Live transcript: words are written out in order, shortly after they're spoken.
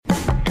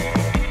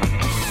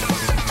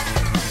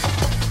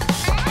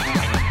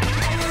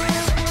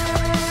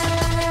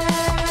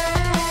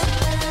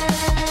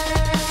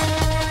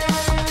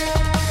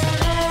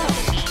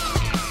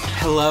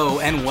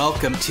Hello and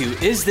welcome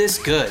to Is This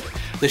Good?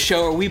 The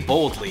show where we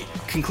boldly,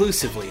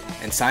 conclusively,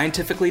 and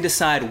scientifically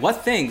decide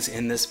what things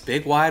in this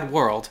big wide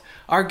world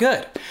are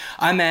good.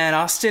 I'm Matt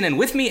Austin, and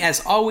with me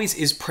as always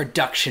is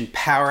production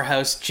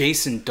powerhouse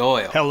Jason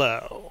Doyle.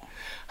 Hello.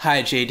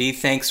 Hi JD,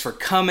 thanks for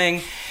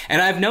coming.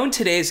 And I've known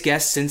today's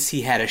guest since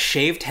he had a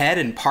shaved head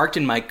and parked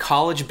in my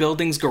college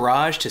building's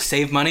garage to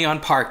save money on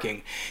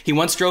parking. He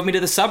once drove me to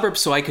the suburbs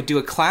so I could do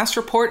a class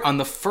report on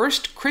the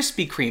first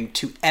Krispy Kreme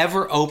to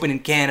ever open in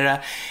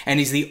Canada, and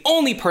he's the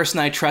only person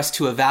I trust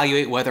to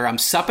evaluate whether I'm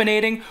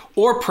supinating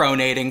or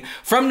pronating.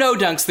 From No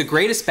Dunks, the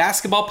greatest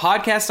basketball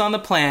podcast on the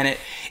planet,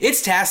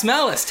 it's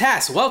Melas.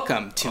 Tass,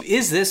 welcome to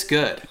Is This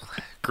Good?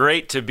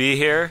 Great to be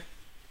here.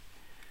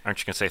 Aren't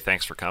you going to say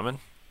thanks for coming?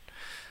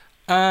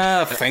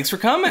 Thanks for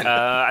coming.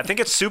 I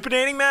think it's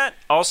supinating, Matt.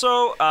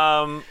 Also,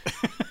 you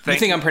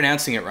think I'm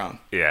pronouncing it wrong?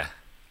 Yeah.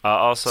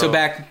 Also, so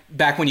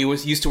back when you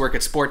used to work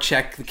at Sport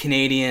Check, the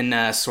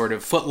Canadian sort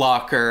of Foot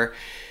Locker,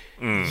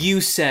 you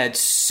said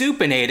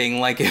supinating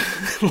like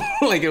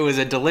it was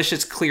a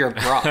delicious clear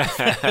broth.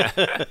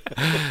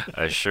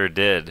 I sure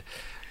did.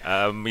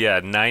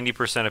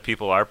 90% of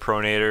people are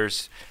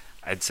pronators.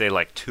 I'd say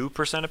like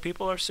 2% of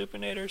people are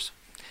supinators.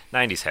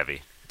 90's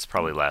heavy. It's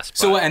probably less.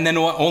 So, and then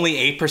only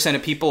 8%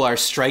 of people are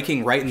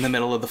striking right in the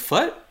middle of the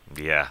foot?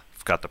 Yeah,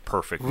 I've got the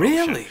perfect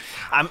motion. Really?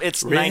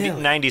 It's really?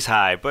 90's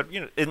high, but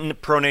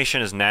pronation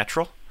is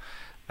natural,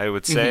 I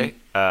would say.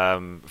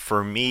 Mm-hmm.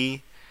 For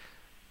me,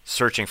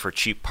 searching for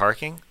cheap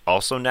parking,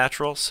 also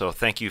natural. So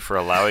thank you for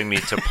allowing me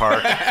to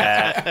park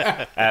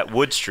at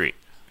Wood Street,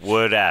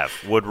 Wood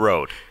Ave, Wood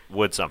Road,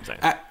 Wood something.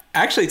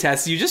 Actually,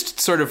 Tess, you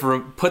just sort of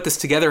put this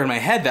together in my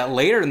head that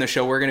later in the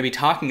show we're going to be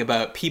talking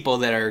about people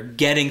that are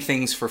getting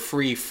things for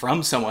free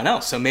from someone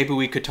else. So maybe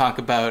we could talk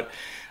about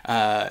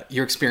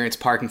your experience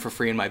parking for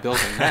free in my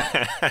building.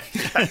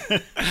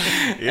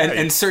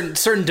 and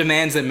certain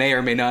demands that may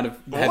or may not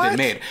have been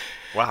made.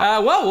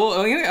 Wow.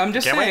 I'm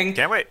just saying.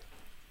 Can't wait.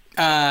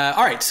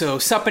 All right, so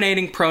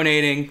supinating,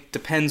 pronating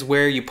depends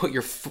where you put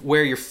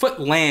where your foot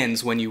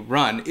lands when you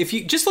run. If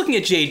you just looking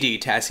at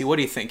JD, Tassie, what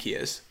do you think he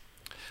is?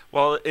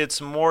 Well, it's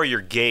more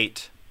your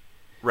gait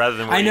rather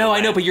than where I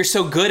know, but you're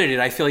so good at it,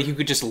 I feel like you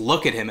could just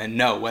look at him and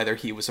know whether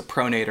he was a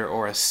pronator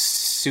or a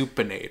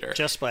supinator.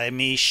 Just by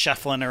me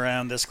shuffling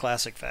around this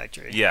classic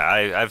factory. Yeah,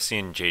 I've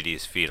seen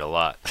JD's feet a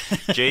lot.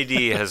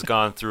 JD has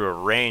gone through a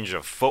range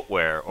of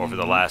footwear over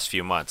the last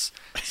few months.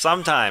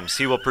 Sometimes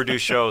he will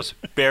produce shows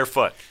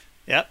barefoot.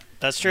 Yep,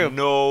 that's true.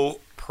 No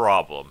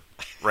problem.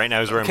 Right now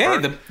he's wearing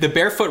the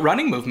barefoot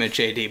running movement,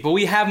 JD. But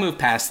we have moved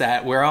past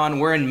that.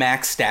 We're in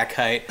max stack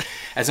height,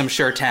 as I'm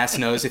sure Tass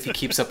knows if he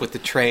keeps up with the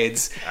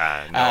trades.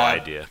 No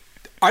idea.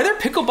 Are there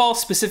pickleball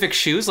specific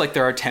shoes like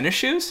there are tennis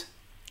shoes?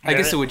 I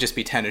guess it would just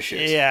be tennis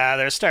shoes. Yeah,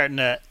 they're starting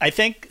to. I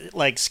think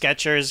like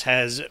Skechers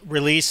has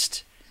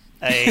released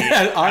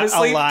a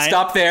honestly a line,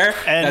 stop there.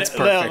 And that's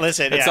perfect.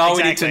 Listen, that's all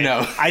exactly. We need to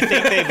know. I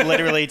think they've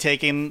literally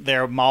taken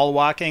their mall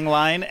walking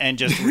line and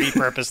just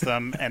repurposed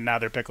them, and now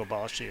they're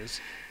pickleball shoes.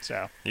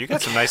 So you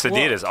got some nice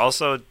Adidas.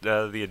 Also,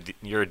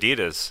 your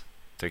Adidas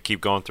to keep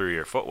going through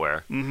your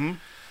footwear. Mm-hmm.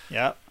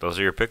 Yeah. Those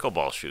are your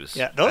pickleball shoes.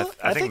 Yeah. Those,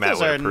 I think Matt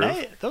those would are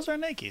approve. those are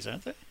Nikes,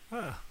 aren't they?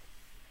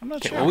 I'm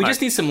not sure. Well, we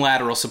just need some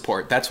lateral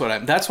support. That's why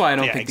I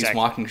don't think these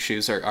walking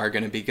shoes are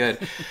going to be good.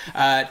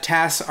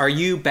 Tass, are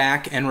you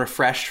back and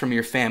refreshed from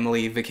your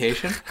family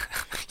vacation?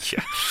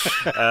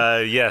 Yeah.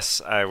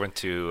 Yes, I went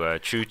to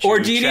Choo Choo. Or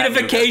do you need a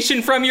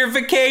vacation from your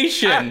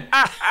vacation?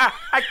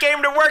 I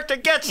came to work to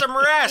get some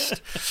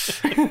rest.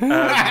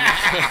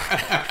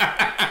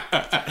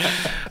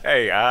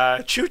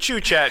 Hey, Choo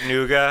Choo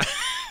Chattanooga.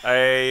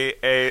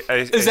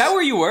 Is that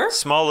where you were?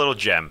 Small little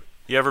gem.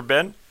 You ever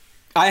been?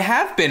 I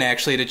have been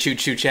actually to Choo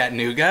Choo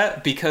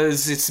Chattanooga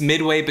because it's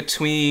midway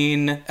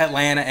between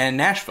Atlanta and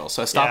Nashville,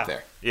 so I stopped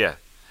there. Yeah,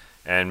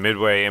 and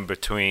midway in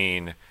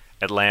between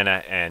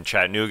Atlanta and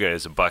Chattanooga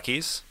is a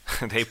Buc-ee's.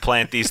 They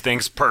plant these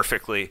things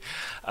perfectly.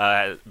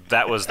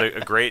 That was a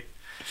great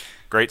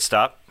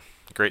stop,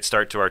 great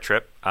start to our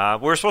trip. We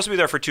were supposed to be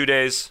there for 2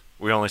 days.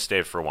 We only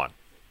stayed for one.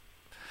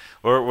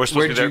 We're supposed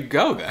Where'd to be there. you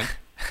go then?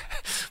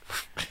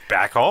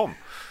 Back home.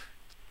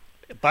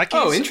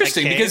 Buc-ee's,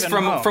 interesting, because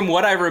from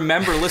what I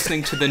remember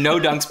listening to the No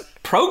Dunks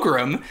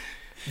program,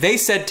 they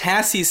said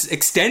Tassie's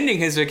extending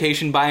his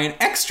vacation by an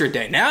extra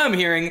day. Now I'm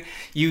hearing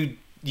you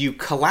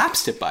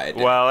collapsed it by a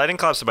day. Well, I didn't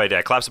collapse it by a day.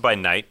 I collapsed it by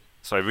night.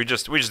 So we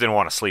just didn't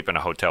want to sleep in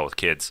a hotel with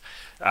kids.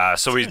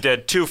 So we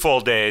did 2 full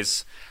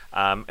days,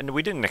 and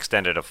we didn't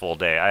extend it a full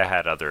day. I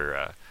had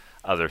other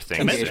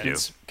things to do,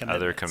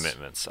 other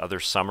commitments,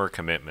 other summer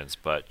commitments.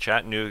 But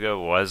Chattanooga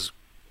was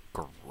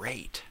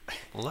great.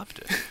 Loved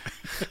it.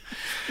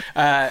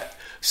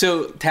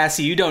 So,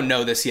 Tassie, you don't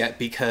know this yet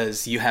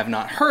because you have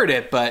not heard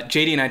it, but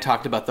JD and I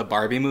talked about the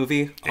Barbie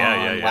movie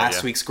on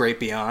last week's Great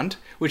Beyond,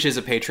 which is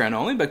a Patreon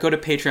only, but go to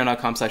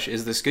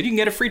patreon.com/isthisgood. You can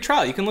get a free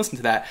trial. You can listen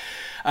to that.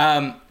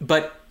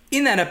 But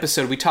in that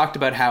episode, we talked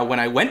about how when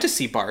I went to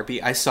see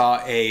Barbie, I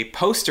saw a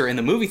poster in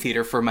the movie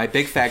theater for My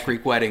Big Fat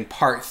Greek Wedding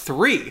Part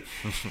 3.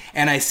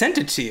 And I sent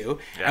it to you,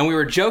 and we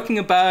were joking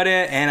about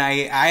it, and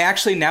I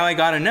actually, now I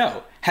gotta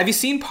know. Have you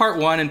seen part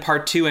 1 and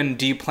part 2, and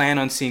do you plan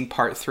on seeing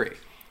part 3?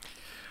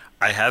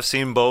 I have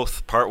seen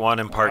both part 1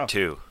 and part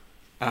 2.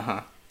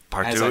 Uh-huh.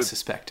 Part As 2, I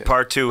suspected.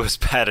 Part 2 was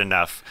bad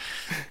enough.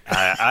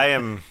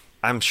 I'm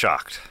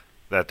shocked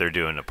that they're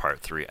doing a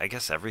part 3. I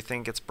guess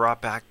everything gets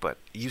brought back, but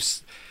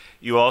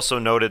you also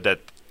noted that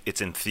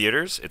it's in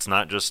theaters. It's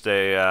not just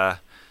a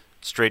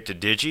straight to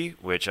Digi,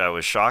 which I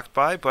was shocked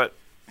by, but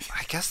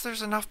I guess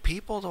there's enough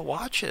people to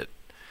watch it.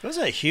 It was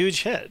a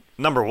huge hit.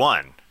 Number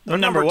 1. No,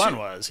 number 1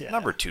 was, yeah.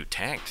 Number 2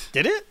 tanked.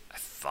 Did it? I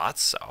thought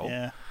so.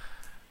 Yeah.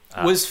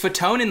 Was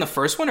Fatone in the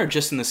first one or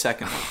just in the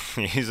second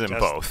one? He's in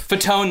both.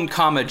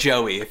 Fatone,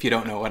 Joey, if you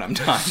don't know what I'm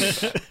talking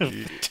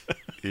about.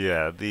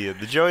 Yeah, the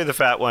Joey the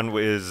Fat one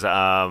is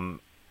a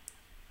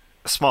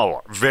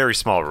small, very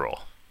small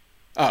role.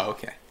 Oh,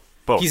 okay.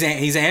 Both.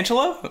 He's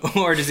Angelo,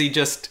 or does he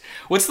just?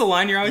 What's the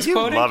line you're always You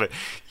quoting? love it.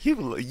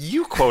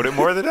 You quote it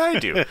more than I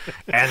do.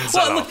 Enzo.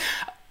 Well, look,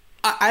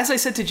 as I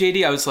said to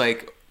JD, I was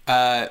like,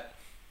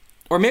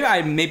 or maybe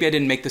I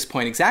didn't make this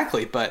point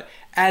exactly, but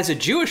as a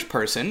Jewish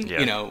person,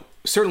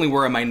 certainly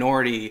we're a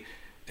minority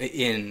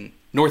in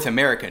North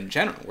America in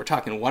general. We're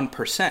talking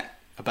 1%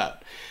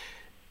 about.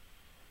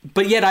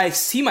 But yet I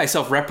see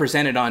myself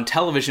represented on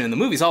television in the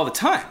movies all the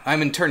time.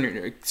 I'm in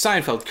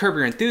Seinfeld, Curb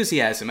Your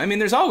Enthusiasm. I mean,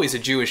 there's always a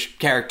Jewish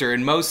character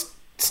in most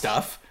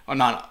stuff. Well,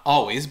 not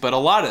always, but a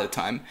lot of the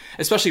time,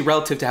 especially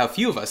relative to how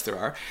few of us there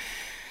are.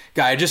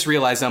 Guy, I just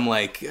realized I'm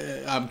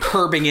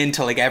curbing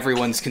into like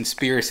everyone's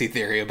conspiracy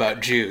theory about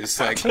Jews.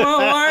 Like, well,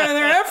 why are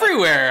they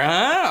everywhere,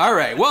 huh? All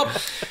right. Well,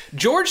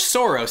 George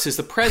Soros is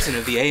the president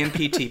of the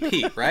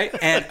AMPTP, right?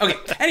 And okay,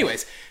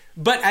 anyways,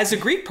 but as a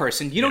Greek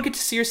person, you don't get to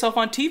see yourself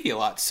on TV a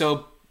lot.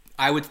 So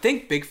I would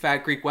think Big Fat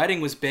Greek Wedding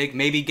was big.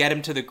 Maybe Get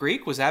Him to the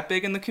Greek. Was that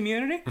big in the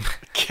community?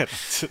 Get him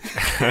to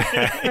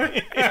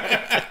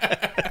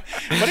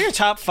What are your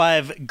top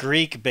 5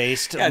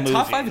 Greek-based movies?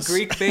 Top 5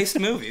 Greek-based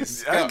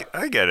movies.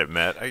 I get it,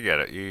 Matt. I get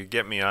it. You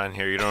get me on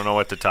here. You don't know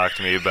what to talk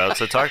to me about.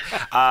 So talk.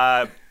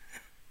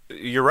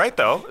 You're right,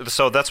 though.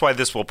 So that's why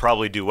this will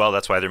probably do well.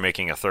 That's why they're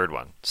making a third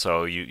one.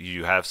 So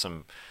you have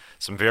some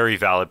very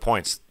valid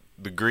points.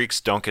 The Greeks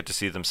don't get to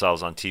see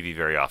themselves on TV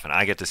very often.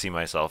 I get to see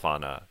myself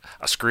on a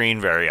screen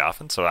very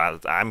often, so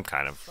I'm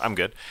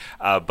good.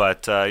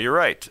 But you're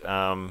right.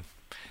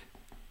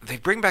 They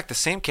bring back the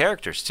same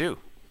characters too.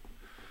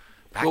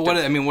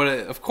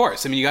 Of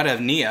course. I mean, you got to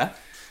have Nia,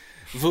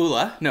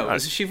 Vula. No,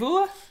 is she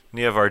Vula?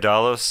 Nia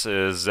Vardalos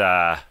is.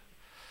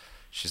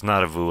 She's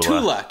not a Vula.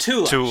 Tula.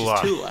 She's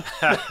Tula.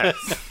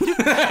 You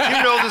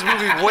know this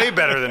movie way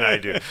better than I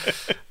do.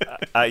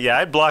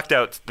 I blocked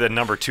out the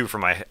number 2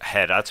 from my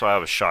head. That's why I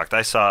was shocked.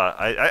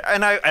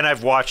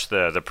 I've watched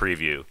the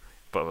preview,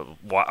 but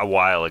a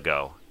while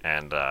ago,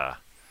 and no,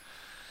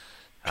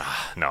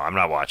 I'm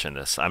not watching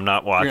this. I'm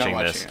not watching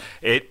this.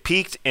 It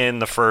peaked in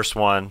the first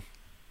one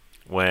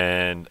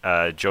when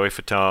Joey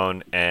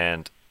Fatone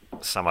and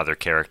some other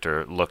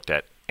character looked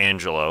at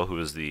Angelo, who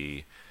was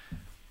the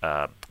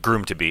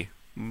groom to be.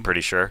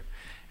 Pretty sure,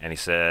 and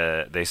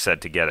they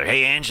said together,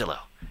 "Hey, Angelo,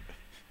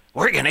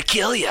 we're gonna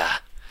kill ya."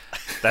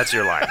 That's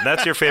your line.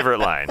 That's your favorite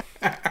line.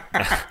 I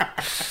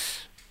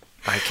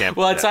can't.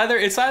 Well, it's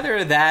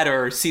either that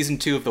or season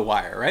 2 of The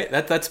Wire, right?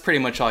 That's pretty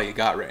much all you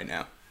got right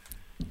now.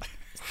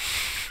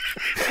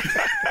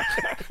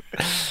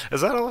 Is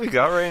that all we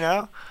got right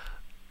now?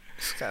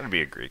 There's got to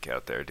be a Greek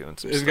out there doing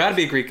some. There's got to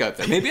be a Greek out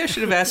there. Maybe I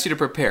should have asked you to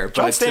prepare.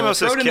 John Stamos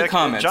throw it in the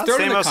comments. John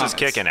Stamos is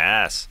kicking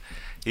ass.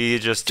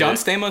 John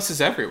Stamos is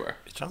everywhere.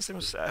 John Stamos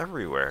is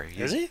everywhere.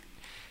 Is he?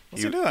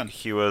 What's he doing?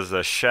 He was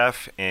a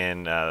chef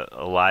in a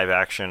live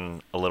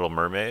action A Little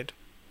Mermaid.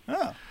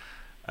 Oh.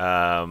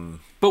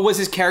 But was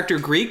his character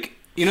Greek?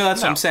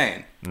 That's what I'm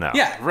saying. No.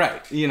 Yeah,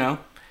 right. He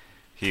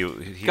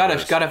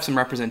gotta have some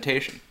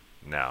representation.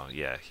 No,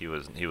 yeah, he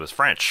was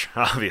French,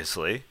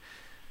 obviously.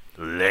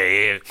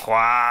 Les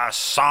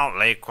croissants,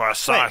 les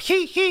croissants.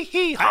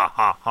 He, ha,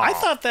 ha, ha. I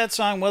thought that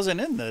song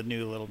wasn't in the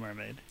new Little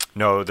Mermaid.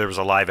 No, there was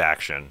a live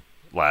action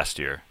last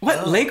year.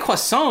 What? Les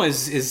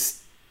croissants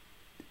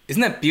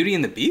isn't that Beauty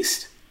and the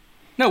Beast?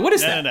 No, what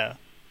is that? No.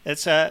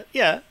 It's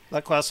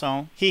La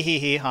Croissant.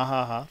 He, ha,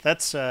 ha, ha.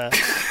 That's okay.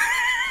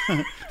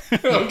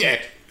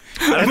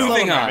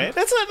 Moving on. That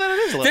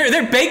is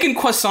they're baking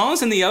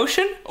croissants in the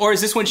ocean, or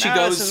is this when she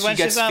goes? This is when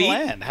she gets she's feet?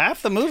 on land.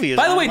 Half the movie is.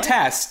 By the way, land.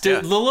 Tass,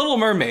 the Little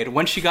Mermaid,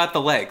 when she got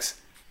the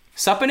legs,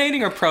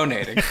 supinating or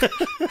pronating?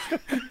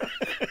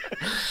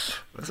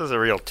 This is a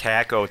real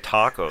taco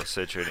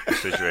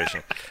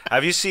situation.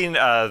 Have you seen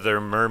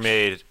their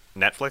Mermaid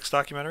Netflix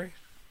documentary?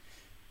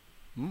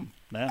 No.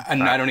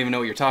 And I don't even know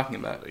what you're talking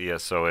about. Yeah,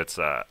 so it's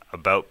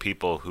about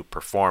people who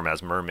perform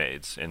as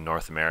mermaids in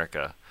North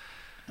America.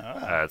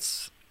 Oh.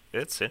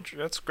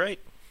 It's great.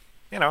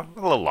 A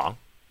little long,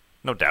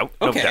 no doubt,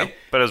 but it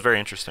was very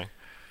interesting.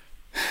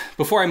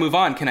 Before I move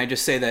on, can I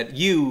just say that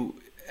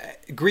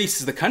Greece,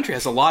 the country,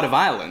 has a lot of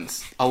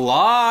islands, a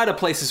lot of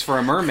places for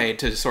a mermaid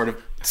to sort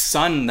of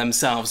sun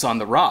themselves on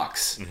the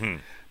rocks. Mm-hmm.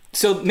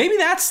 So maybe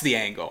that's the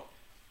angle.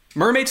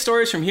 Mermaid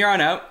stories from here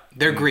on out,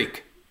 they're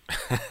Greek.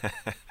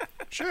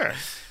 Sure.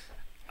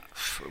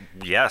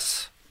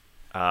 Yes.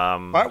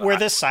 Were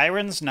the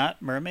sirens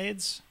not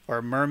mermaids?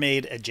 Or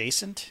mermaid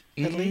adjacent,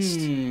 at least?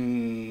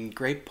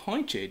 Great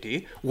point,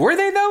 JD. Were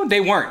they, though?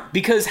 They weren't.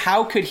 Because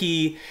how could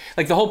he...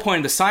 Like, the whole point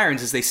of the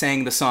sirens is they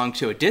sang the song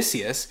to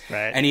Odysseus.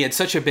 Right. And he had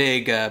such a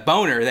big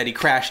boner that he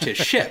crashed his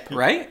ship,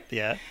 right?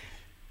 Yeah.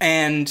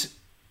 And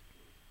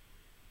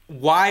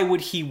why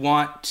would he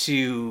want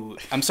to...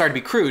 I'm sorry to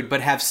be crude,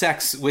 but have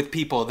sex with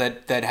people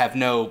that have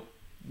no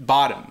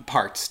bottom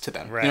parts to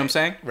them? Right. You know what I'm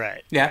saying?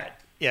 Right. Yeah? Right.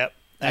 Yep.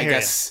 I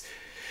guess...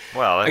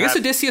 Well, I guess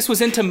Odysseus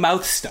was into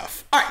mouth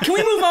stuff. All right, can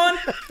we move on?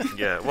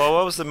 Yeah. Well,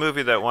 what was the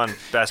movie that won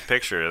Best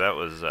Picture? That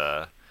was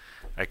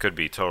I could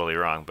be totally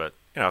wrong, but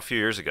a few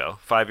years ago,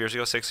 5 years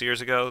ago, 6 years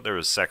ago, there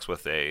was sex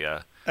with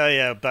a.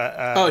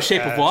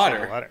 Shape of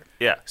Water.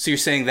 Yeah. So you're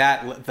saying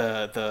that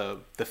the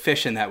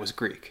fish in that was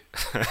Greek.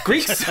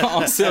 Greek's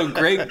also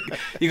great.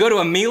 You go to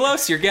a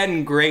Melas, you're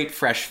getting great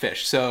fresh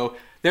fish. So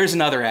there's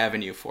another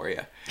avenue for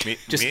you.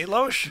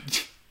 Milos?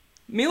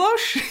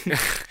 Milos?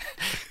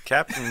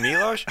 Captain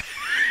Milos?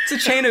 It's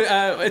a chain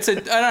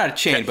of, not a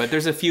chain, but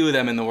there's a few of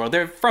them in the world.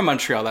 They're from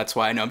Montreal, that's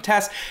why I know them.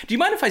 Tass, do you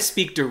mind if I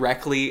speak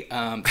directly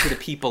to the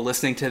people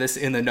listening to this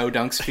in the No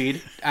Dunks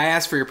feed? I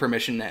ask for your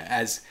permission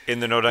as... In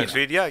the No Dunks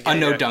feed? Yeah. A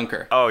No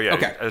Dunker. Oh, yeah.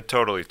 Okay.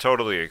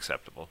 Totally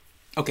acceptable.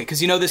 Okay, because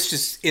this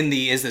just in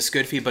the Is This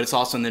Good feed, but it's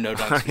also in the No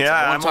Dunks feed. Yeah, so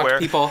I want I'm to talk aware. to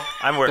people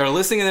I'm aware. that are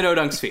listening in the No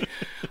Dunks feed.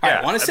 All right,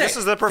 I want to say this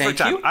is the perfect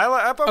time.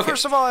 Okay.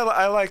 First of all,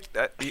 I like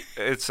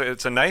it's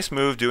a nice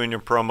move doing your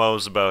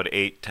promos about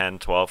 8, 10,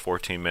 12,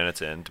 14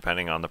 minutes in,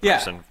 depending on the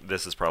person. Yeah.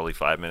 This is probably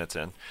 5 minutes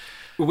in.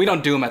 We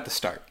don't do them at the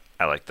start.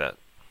 I like that.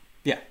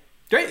 Yeah,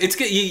 great. It's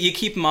good. You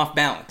keep them off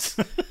balance.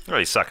 Well,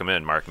 you suck them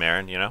in, Mark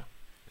Maron. Real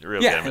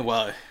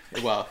yeah.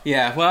 Well,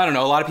 yeah. Well, I don't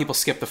know. A lot of people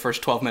skip the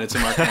first 12 minutes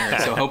of Mark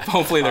Maron, so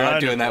hopefully they're not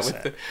doing that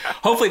with.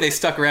 Hopefully they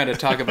stuck around to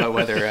talk about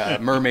whether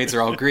mermaids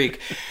are all Greek.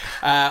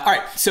 All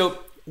right, so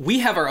we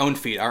have our own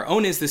feed, our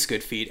own Is This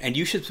Good feed, and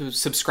you should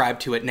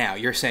subscribe to it now.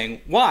 You're saying,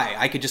 why?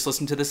 I could just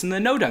listen to this in the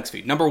No Dunks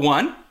feed. Number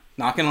one,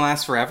 not going to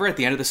last forever. At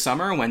the end of the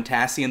summer, when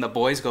Tassie and the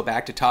boys go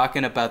back to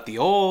talking about the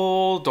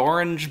old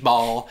orange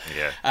ball,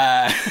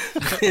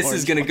 this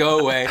is going to go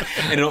away,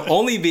 and it'll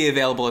only be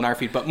available in our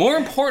feed. But more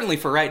importantly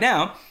for right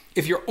now,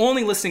 if you're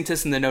only listening to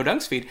this in the No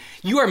Dunks feed,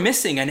 you are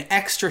missing an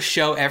extra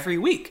show every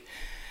week.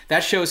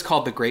 That show is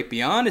called The Great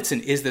Beyond. It's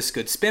an Is This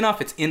Good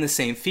spinoff. It's in the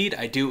same feed.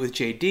 I do it with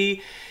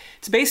JD.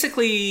 It's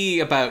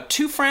basically about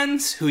two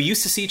friends who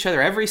used to see each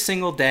other every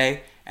single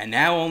day and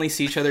now only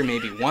see each other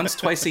maybe once,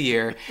 twice a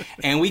year.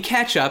 And we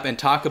catch up and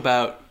talk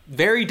about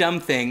very dumb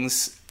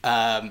things.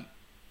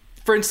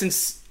 For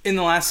instance, in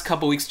the last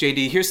couple weeks,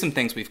 JD, here's some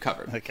things we've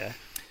covered. Okay.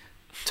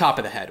 Top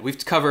of the head.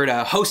 We've covered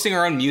hosting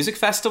our own music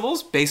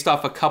festivals based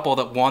off a couple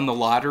that won the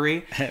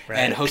lottery right.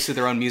 and hosted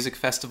their own music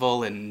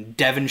festival in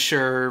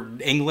Devonshire,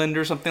 England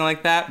or something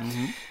like that.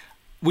 Mm-hmm.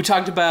 We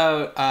talked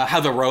about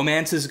how the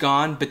romance is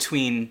gone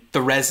between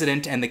the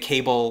resident and the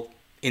cable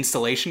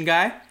installation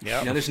guy.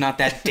 Yep. There's not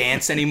that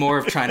dance anymore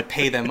of trying to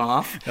pay them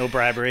off. No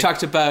bribery.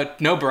 Talked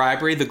about no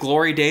bribery, the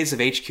glory days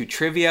of HQ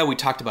Trivia. We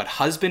talked about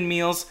husband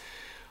meals.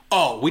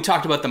 Oh, we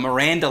talked about the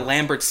Miranda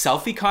Lambert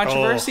selfie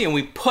controversy, and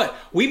we put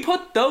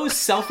those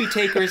selfie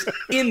takers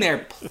in their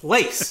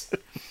place.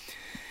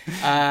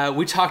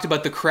 We talked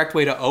about the correct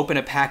way to open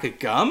a pack of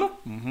gum.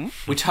 Mm-hmm.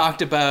 We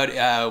talked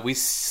about, we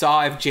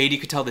saw if JD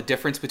could tell the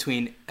difference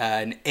between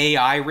an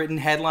AI written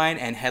headline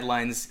and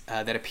headlines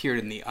that appeared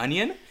in The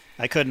Onion.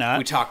 I could not.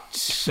 We talked,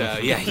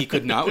 he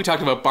could not. We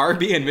talked about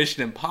Barbie and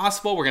Mission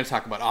Impossible. We're going to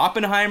talk about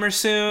Oppenheimer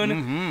soon.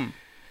 Mm-hmm.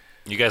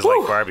 You guys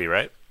like Barbie,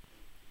 right?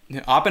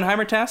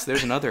 Oppenheimer test?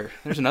 There's another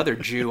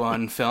Jew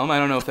on film. I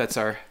don't know if that's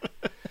our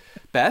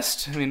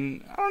best. I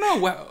mean, I don't know.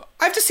 Well,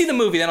 I have to see the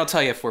movie, then I'll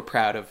tell you if we're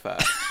proud of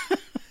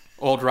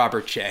old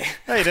Robert J.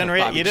 Oh, you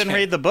didn't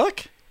read the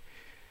book?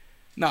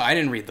 No, I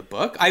didn't read the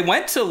book. I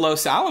went to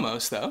Los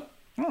Alamos, though.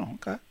 Oh,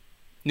 okay.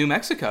 New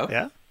Mexico.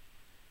 Yeah?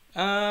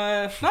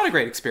 Not a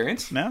great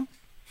experience. No?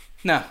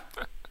 No.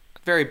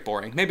 Very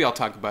boring. Maybe I'll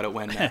talk about it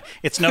when...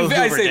 it's no Hoover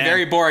I say Dam.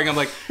 Very boring. I'm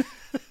like...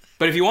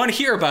 But if you want to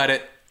hear about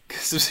it,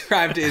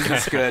 subscribe to Is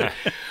This Good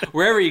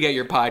wherever you get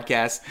your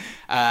podcasts.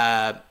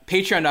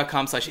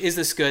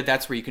 Patreon.com/isthisgood.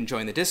 That's where you can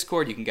join the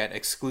Discord. You can get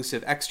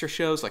exclusive extra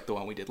shows like the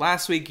one we did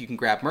last week. You can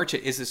grab merch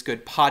at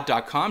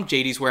isthisgoodpod.com.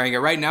 JD's wearing it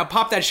right now.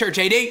 Pop that shirt,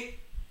 JD.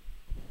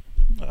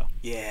 Oh.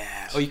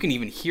 Yeah. Oh, you can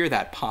even hear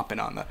that popping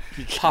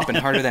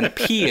harder than a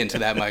pea into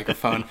that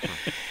microphone.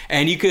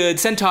 And you could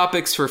send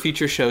topics for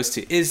future shows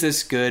to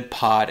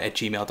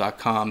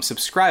isthisgoodpod@gmail.com.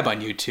 Subscribe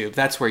on YouTube.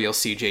 That's where you'll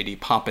see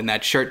JD popping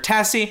that shirt.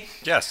 Tassie?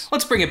 Yes.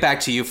 Let's bring it back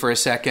to you for a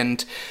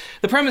second.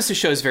 The premise of the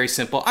show is very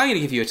simple. I'm going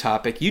to give you a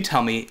topic. You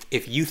tell me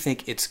if you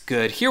think it's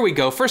good. Here we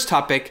go. First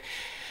topic.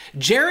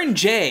 Jaron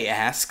J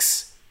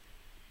asks...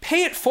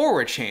 Pay it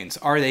forward chains,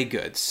 are they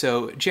good?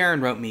 So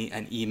Jaron wrote me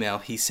an email.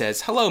 He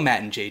says, hello,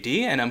 Matt and JD,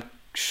 and I'm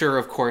sure,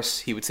 of course,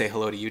 he would say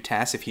hello to you,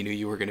 Tass, if he knew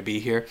you were going to be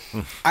here.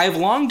 I have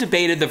long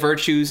debated the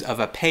virtues of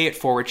a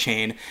pay-it-forward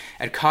chain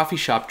at coffee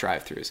shop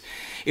drive-thrus.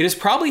 It has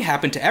probably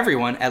happened to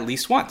everyone at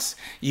least once.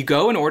 You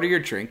go and order your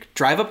drink,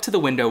 drive up to the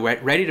window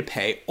ready to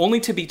pay, only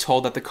to be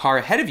told that the car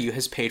ahead of you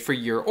has paid for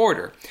your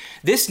order.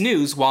 This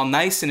news, while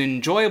nice and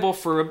enjoyable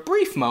for a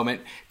brief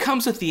moment,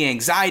 comes with the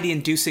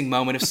anxiety-inducing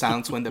moment of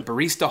silence when the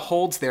barista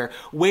holds there,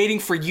 waiting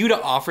for you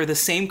to offer the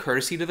same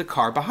courtesy to the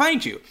car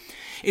behind you.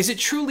 Is it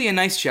truly a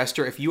nice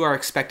gesture if you are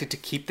expected to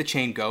keep the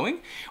chain going?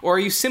 Or are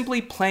you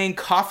simply playing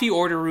coffee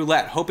order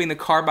roulette, hoping the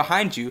car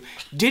behind you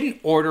didn't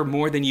order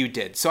more than you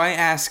did? So I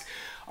ask,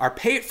 are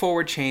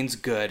pay-it-forward chains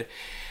good?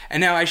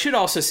 And now I should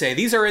also say,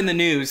 these are in the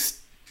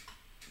news.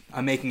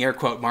 I'm making air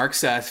quote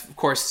marks. Of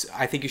course,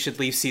 I think you should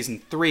leave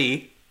season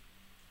 3.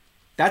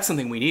 That's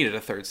something we needed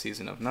a third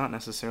season of, not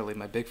necessarily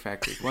My Big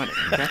Fat Greek Wedding.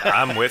 Okay?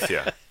 I'm with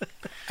you.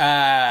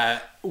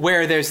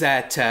 Where there's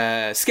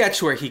that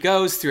sketch where he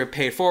goes through a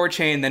pay-it-forward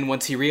chain, then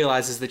once he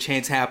realizes the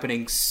chain's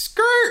happening,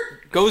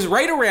 skirt, goes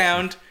right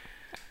around,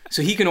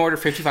 so he can order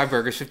 55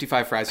 burgers,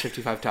 55 fries,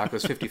 55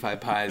 tacos, 55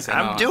 pies. And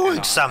I'm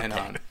doing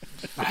something.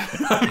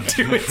 I'm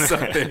doing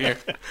something here.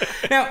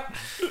 Now,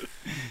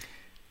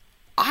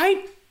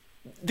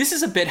 this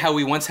is a bit how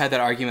we once had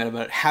that argument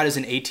about how does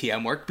an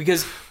ATM work,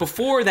 because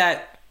before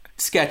that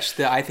sketch,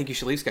 the I Think You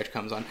Should Leave sketch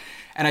comes on,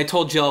 and I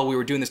told Jill we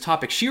were doing this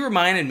topic, she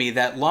reminded me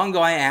that long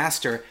ago I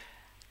asked her,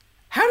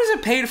 how does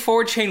a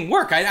pay-it-forward chain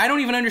work? I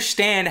don't even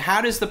understand.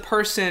 How do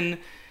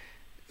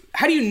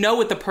you know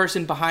what the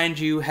person behind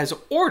you has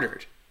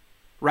ordered?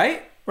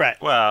 Right?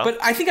 Right. Well, but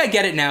I think I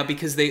get it now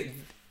because they've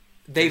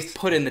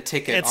put in the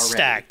ticket it's already.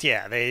 Stacked,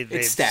 yeah.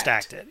 They've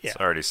stacked it. Yeah. It's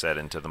already said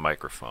into the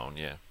microphone,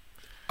 yeah.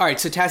 All right,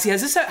 so Tassie,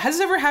 has this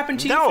ever happened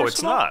to you? No,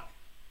 it's not.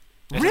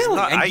 Really?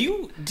 Not.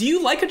 And do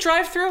you like a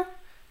drive-through?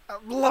 I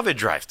love a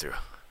drive-through.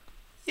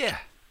 Yeah.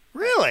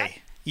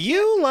 Really?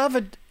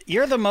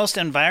 You're the most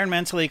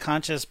environmentally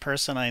conscious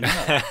person I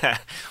know.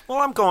 Well,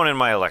 I'm going in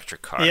my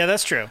electric car. Yeah,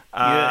 that's true.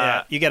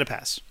 You get a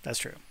pass. That's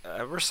true.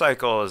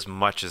 Recycle as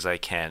much as I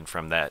can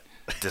from that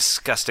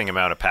disgusting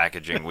amount of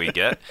packaging we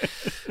get.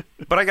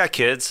 But I got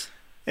kids.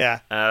 Yeah.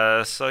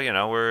 So,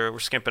 we're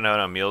skimping out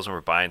on meals when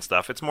we're buying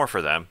stuff. It's more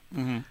for them.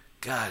 Mm-hmm.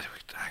 God,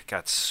 I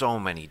got so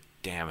many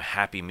damn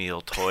Happy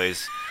Meal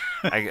toys.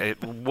 I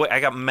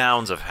got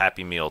mounds of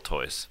Happy Meal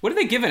toys. What are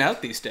they giving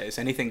out these days?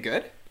 Anything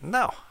good?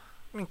 No.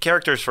 I mean,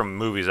 characters from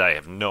movies, I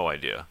have no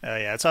idea. Oh,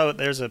 yeah.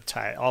 There's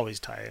always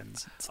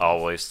tie-ins.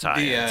 Always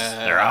tie-ins. The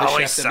They're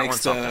always chef that selling makes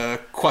something. the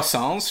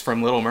croissants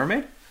from Little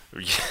Mermaid?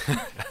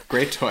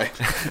 Great toy.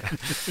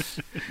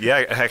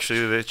 Yeah,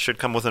 actually, it should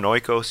come with an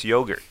Oikos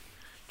yogurt.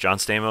 John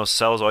Stamos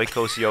sells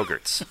Oikos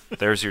yogurts.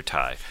 There's your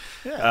tie.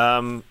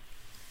 Yeah.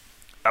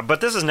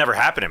 But this has never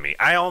happened to me.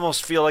 I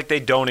almost feel like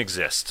they don't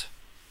exist.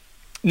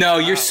 No,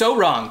 you're so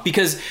wrong,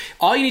 because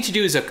all you need to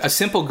do is a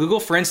simple Google.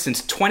 For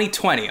instance,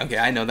 2020. Okay,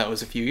 I know that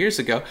was a few years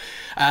ago.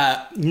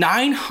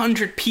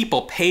 900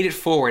 people paid it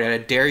forward at a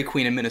Dairy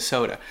Queen in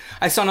Minnesota.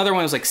 I saw another one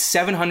that was like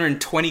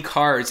 720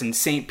 cars in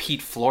St.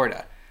 Pete,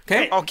 Florida.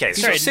 Okay,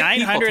 Sorry,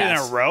 900 in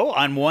a row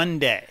on one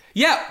day.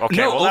 Yeah. Okay,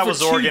 no, well, that over was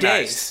 2 organized.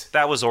 days.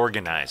 That was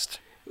organized.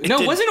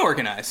 It wasn't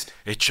organized.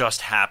 It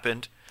just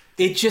happened.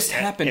 It just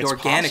happened it's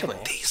organically.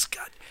 possible. These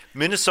guys,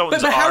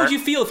 Minnesotans But how would you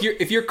feel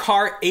if your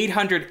car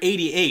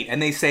 888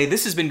 and they say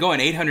this has been going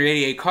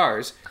 888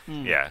 cars?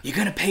 Yeah. You're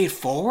gonna pay it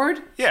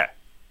forward? Yeah.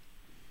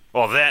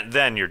 Well,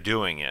 then you're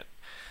doing it.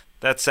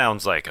 That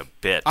sounds like a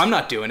bit. I'm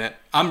not doing it.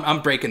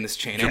 I'm breaking this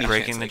chain. You're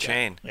breaking the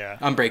chain. Yeah.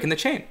 I'm breaking the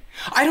chain.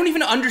 I don't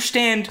even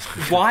understand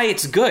why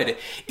it's good.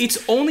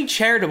 It's only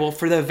charitable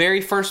for the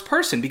very first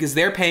person because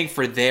they're paying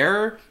for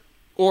their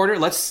order.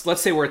 Let's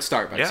say we're at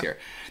Starbucks here.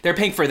 They're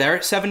paying for their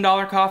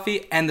 $7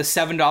 coffee and the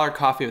 $7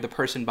 coffee of the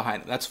person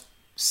behind them. That's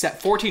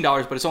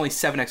 $14, but it's only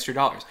 $7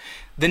 extra.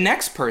 The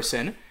next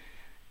person,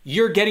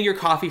 you're getting your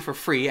coffee for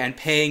free and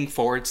paying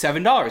forward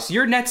 $7.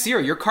 You're net zero.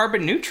 You're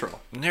carbon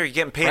neutral. No, you're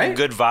getting paid in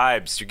good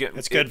vibes.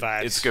 It's good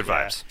vibes. It's good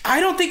vibes.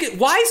 I don't think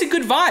why is it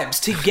good vibes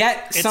to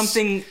get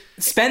something,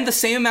 spend the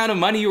same amount of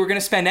money you were going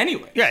to spend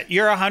anyway? Yeah,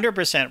 you're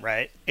 100%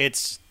 right.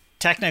 It's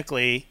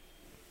technically,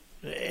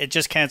 it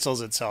just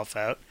cancels itself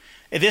out.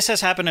 This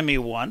has happened to me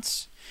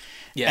once.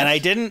 Yeah. And I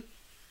didn't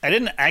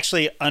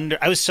actually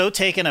I was so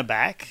taken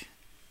aback.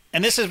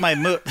 And this is my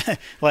mood.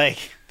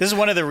 This is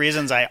one of the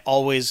reasons I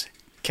always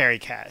carry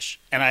cash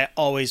and I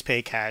always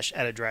pay cash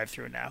at a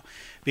drive-thru now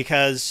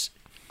because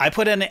I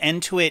put an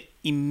end to it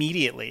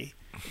immediately.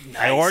 Nice,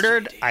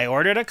 I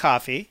ordered a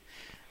coffee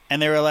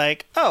and they were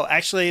like, "Oh,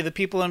 actually the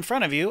people in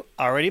front of you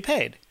already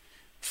paid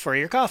for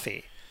your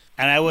coffee."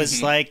 And I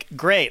was like,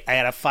 "Great." I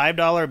had a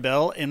 $5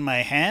 bill in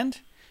my hand.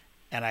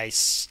 And I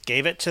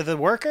gave it to the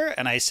worker,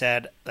 and I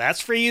said, "That's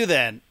for you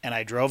then." And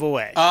I drove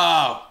away.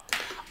 Oh.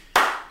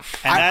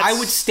 I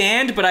would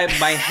stand, but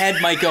my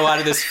head might go out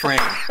of this frame.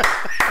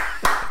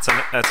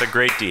 That's a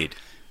great deed.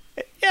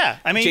 Yeah.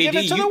 I mean, JD, give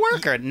it to the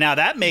worker. Now,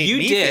 that made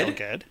me feel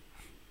good.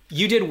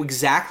 You did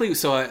exactly.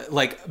 So,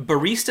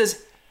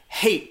 baristas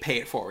hate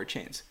pay-it-forward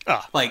chains.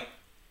 Oh.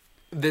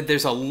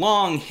 there's a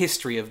long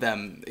history of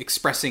them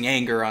expressing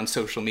anger on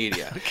social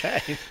media.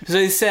 Okay. So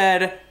they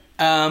said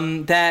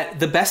that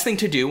the best thing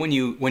to do when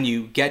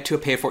you get to a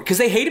pay it forward, because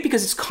they hate it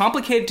because it's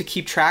complicated to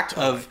keep track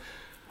of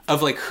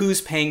like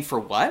who's paying for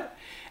what,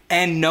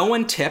 and no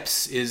one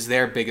tips is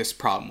their biggest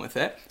problem with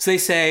it. So they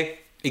say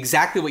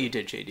exactly what you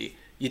did, JD.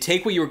 You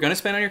take what you were going to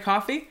spend on your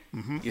coffee,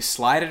 you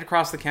slide it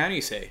across the counter,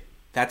 you say,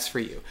 that's for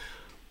you.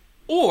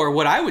 Or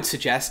what I would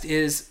suggest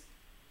is,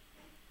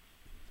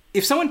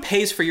 if someone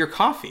pays for your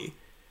coffee,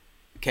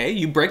 okay,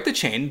 you break the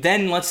chain.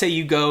 Then let's say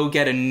you go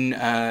get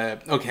I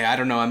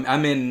don't know.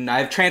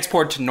 I've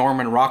transported to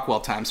Norman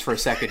Rockwell times for a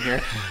second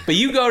here. But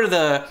you go to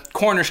the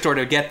corner store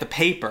to get the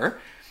paper,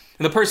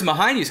 and the person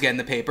behind you is getting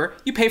the paper.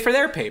 You pay for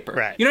their paper.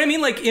 Right. You know what I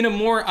mean? Like in a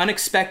more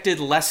unexpected,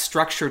 less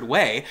structured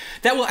way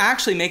that will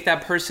actually make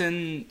that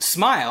person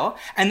smile.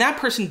 And that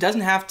person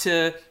doesn't have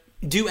to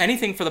do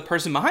anything for the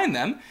person behind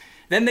them.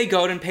 Then they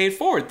go out and pay it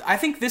forward. I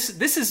think this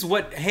is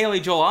what Haley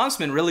Joel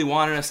Osment really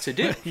wanted us to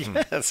do.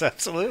 Yes,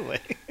 absolutely.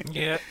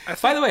 Yeah.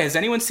 By the way, has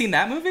anyone seen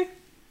that movie?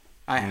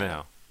 I have.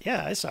 No.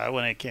 Yeah, I saw it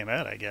when it came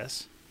out, I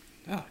guess.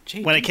 Oh,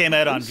 gee. When it came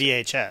out on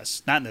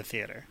VHS, not in the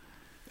theater.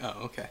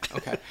 Oh, okay.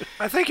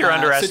 I think you're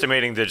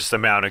underestimating the just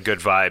amount of good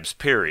vibes,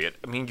 period.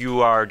 I mean,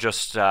 you are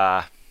just...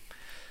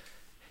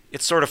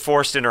 it's sort of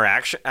forced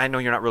interaction. I know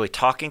you're not really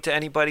talking to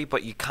anybody,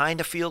 but you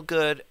kind of feel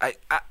good.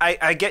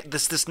 I get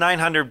this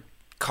 900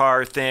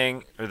 car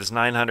thing or this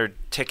 900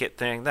 ticket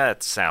thing.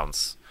 It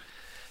sounds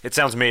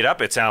made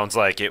up. It sounds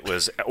like it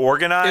was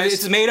organized.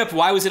 It's made up.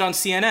 Why was it on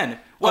CNN?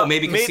 Well,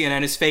 maybe because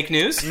CNN is fake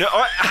news. No,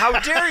 how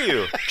dare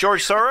you,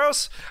 George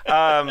Soros?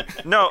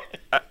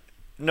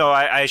 No,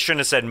 I shouldn't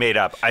have said made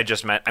up. I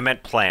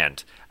meant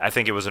planned. I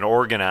think it was an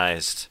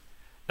organized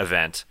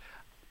event.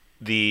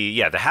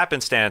 The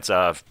happenstance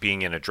of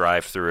being in a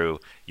drive-through,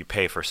 you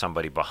pay for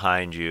somebody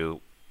behind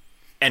you,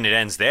 and it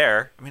ends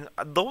there. I mean,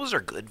 those are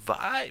good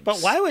vibes. But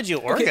why would you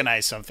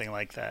organize something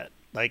like that?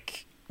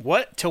 Like,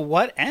 to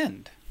what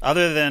end?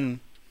 Other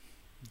than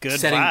good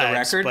setting vibes, the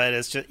record? But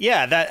it's just,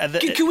 yeah.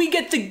 Can we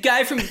get the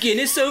guy from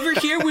Guinness over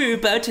here? We're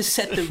about to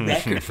set the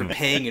record for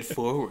paying it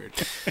forward.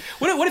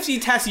 What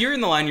if you're in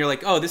the line, you're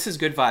like, oh, this is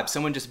good vibes.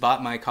 Someone just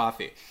bought my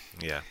coffee.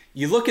 Yeah.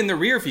 You look in the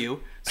rear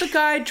view. It's a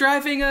guy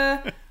driving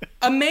a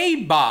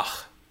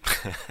Maybach.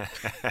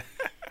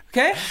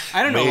 Okay?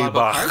 I don't know a lot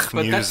about cars,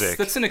 but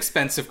that's an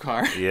expensive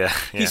car. Yeah.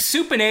 He's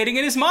supinating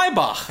in his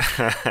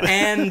Maybach.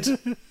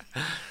 And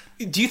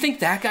do you think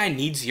that guy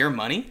needs your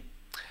money?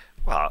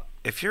 Well,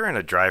 if you're in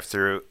a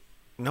drive-through,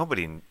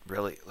 nobody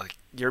really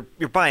you're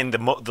buying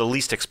the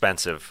least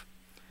expensive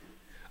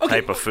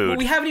type of food. Well,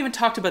 we haven't even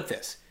talked about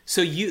this.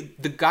 So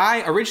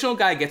the original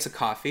guy gets a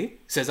coffee,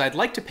 says, I'd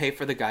like to pay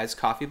for the guy's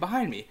coffee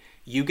behind me.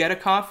 You get a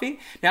coffee.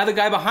 Now the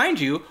guy behind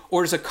you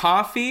orders a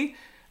coffee,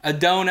 a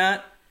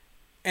donut,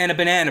 and a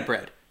banana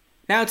bread.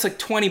 Now it's like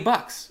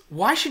 $20.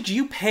 Why should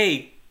you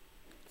pay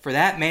for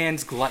that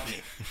man's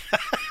gluttony?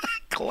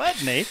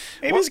 Gluttony?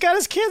 Maybe he's got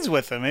his kids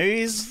with him. Maybe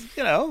he's,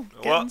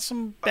 getting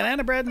some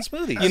banana bread and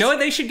smoothies. You know what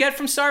they should get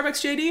from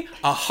Starbucks, JD?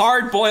 A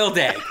hard-boiled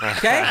egg,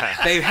 okay?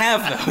 They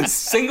have those,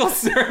 single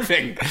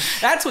serving.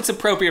 That's what's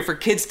appropriate for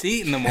kids to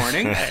eat in the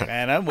morning. Hey,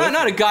 man, I'm with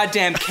not a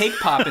goddamn cake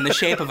pop in the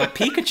shape of a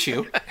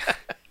Pikachu.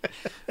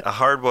 A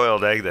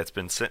hard-boiled egg that's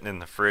been sitting in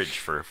the fridge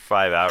for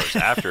 5 hours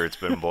after it's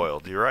been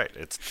boiled. You're right.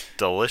 It's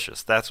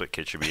delicious. That's what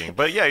kids should be eating.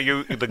 But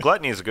yeah, the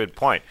gluttony is a good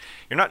point.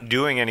 You're not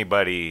doing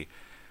anybody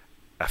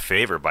a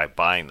favor by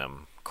buying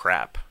them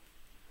crap.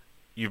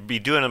 You'd be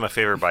doing them a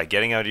favor by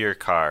getting out of your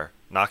car,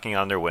 knocking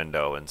on their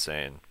window, and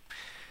saying,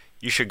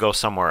 "You should go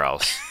somewhere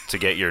else to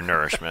get your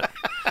nourishment."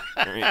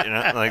 You're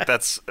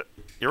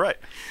right.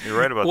 You're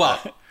right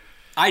about that.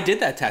 I did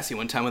that, Tassie,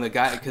 one time with a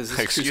guy, because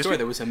it's a true story.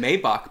 There was a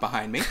Maybach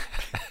behind me.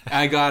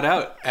 I got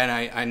out, and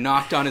I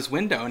knocked on his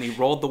window, and he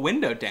rolled the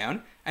window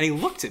down, and he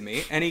looked at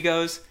me, and he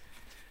goes,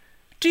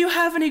 "Do you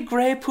have any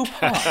Grey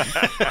Poupon?"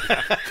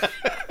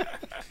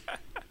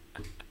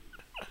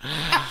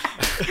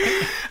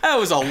 That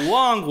was a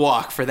long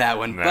walk for that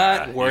one,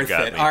 but worth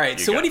it. All right,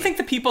 so what do you think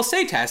the people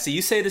say, Tassie?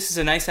 You say this is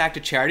a nice act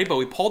of charity, but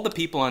we polled the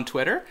people on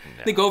Twitter.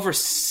 I think over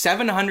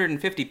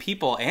 750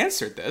 people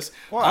answered this.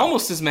 Wow.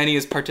 Almost as many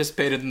as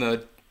participated in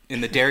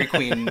the Dairy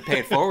Queen Pay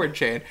It Forward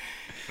chain.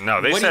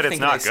 No, they said it's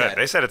not good.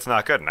 They said it's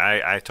not good, and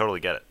I totally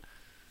get it.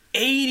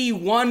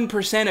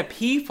 81% of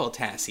people,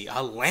 Tassie,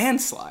 a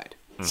landslide.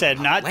 Said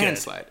not good.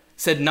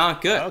 Said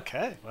not good.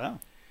 Okay,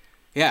 well.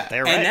 Yeah,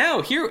 they're right. And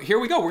now here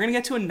we go. We're going to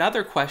get to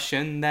another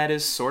question that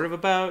is sort of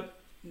about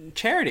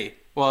charity.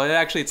 Well,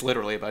 it's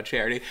literally about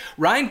charity.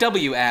 Ryan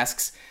W.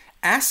 asks,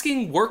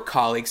 asking work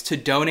colleagues to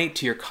donate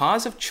to your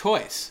cause of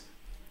choice.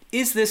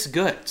 Is this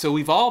good? So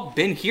we've all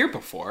been here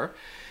before.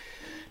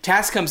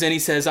 Task comes in. He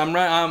says,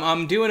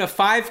 I'm doing a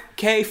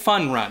 5K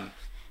fun run.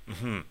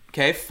 Mm-hmm.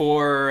 Okay,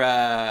 for,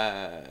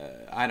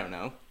 I don't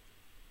know.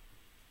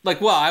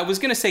 I was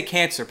going to say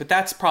cancer, but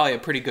that's probably a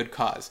pretty good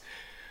cause.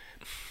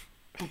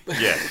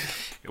 Yeah,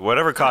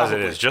 whatever cause it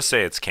is, just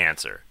say it's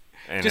cancer,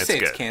 and just say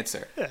good. It's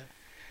cancer.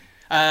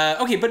 Yeah.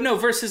 Okay, but no,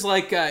 versus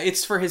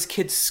it's for his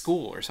kid's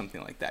school or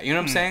something like that. You know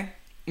what I'm saying?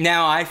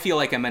 Now I feel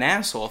like I'm an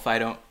asshole if I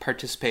don't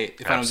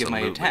participate, if I don't give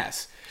money to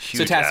Tass.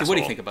 So Tassie, what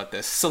do you think about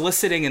this?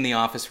 Soliciting in the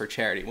office for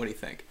charity. What do you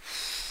think?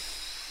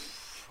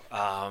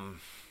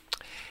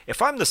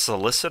 If I'm the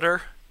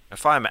solicitor,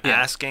 if I'm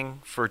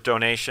asking for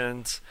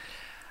donations,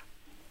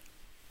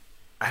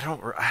 I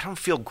don't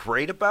feel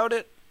great about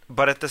it.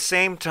 But at the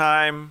same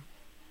time,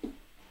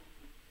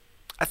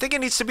 I think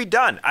it needs to be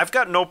done. I've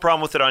got no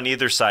problem with it on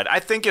either side. I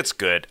think it's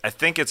good. I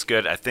think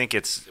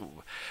it's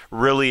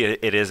really,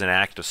 it is an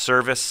act of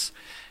service.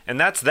 And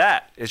that's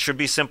that. It should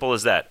be simple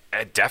as that.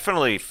 It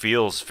definitely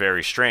feels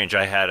very strange.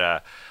 I had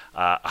a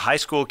high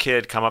school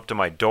kid come up to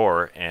my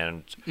door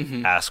and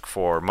ask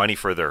for money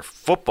for their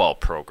football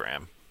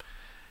program.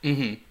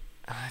 Mm-hmm. And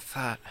I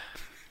thought,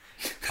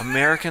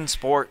 American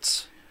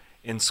sports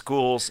in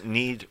schools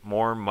need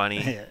more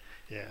money.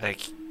 Yeah.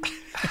 Like,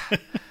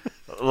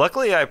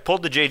 luckily, I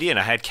pulled the JD and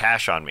I had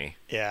cash on me.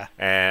 Yeah.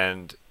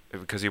 And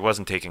because he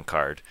wasn't taking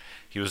card,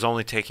 he was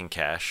only taking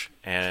cash.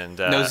 And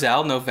no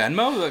Zelle, no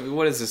Venmo.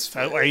 What is this?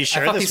 Are you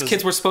sure? I thought these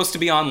kids were supposed to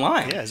be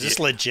online. Yeah, is this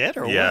legit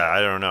or what? Yeah, I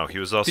don't know. He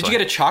was also. Did you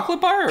get a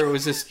chocolate bar, or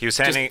was this? He was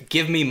handing. Just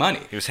give me money.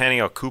 He was handing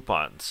out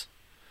coupons.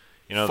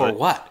 You know, for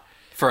what?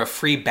 For a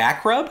free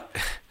back rub?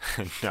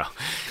 No,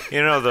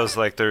 you know those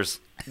like there's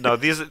no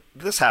these.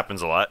 This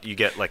happens a lot. You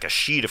get like a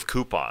sheet of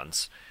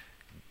coupons.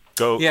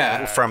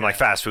 From like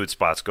fast food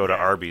spots. Go to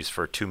Arby's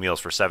for 2 meals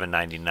for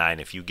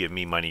 $7.99. If you give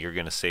me money, you're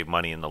going to save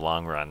money in the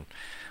long run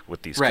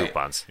with these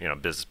coupons. You know,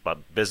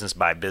 business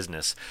by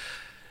business.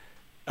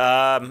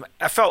 I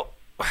felt,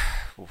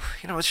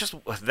 you know, it's just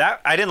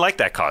that I didn't like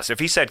that cause. If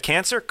he said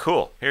cancer,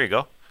 cool. Here you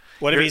go.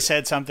 What if he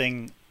said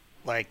something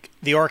like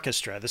the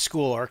orchestra, the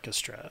school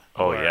orchestra?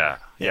 Oh, yeah.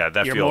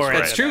 That feels right.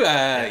 It's true.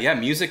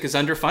 Music is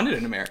underfunded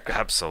in America.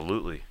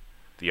 Absolutely.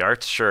 The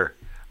arts, sure.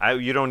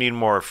 You don't need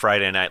more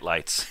Friday Night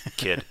Lights,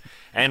 kid.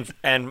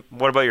 And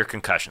what about your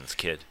concussions,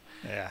 kid?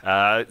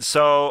 Yeah.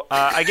 So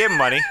I gave him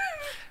money.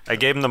 I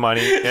gave him the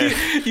money.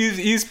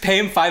 You pay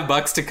him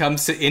 $5 to come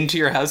into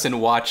your house and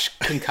watch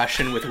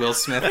Concussion with Will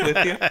Smith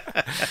with you?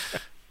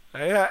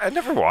 I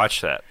never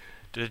watched that.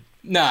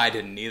 No, I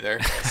didn't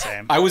either.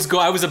 Same. I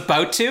was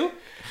about to,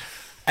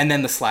 and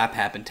then the slap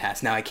happened,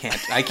 Tass. Now I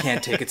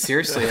can't take it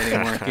seriously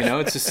anymore. You know,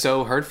 it's just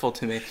so hurtful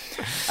to me.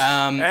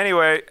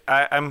 Anyway,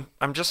 I'm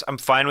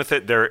fine with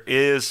it. There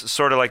is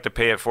sort of like the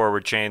pay it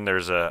forward chain.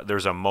 There's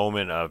a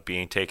moment of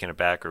being taken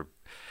aback or,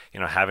 you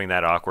know, having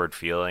that awkward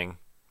feeling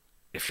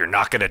if you're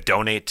not going to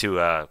donate to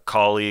a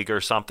colleague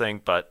or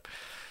something. But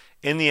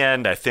in the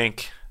end, I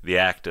think the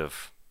act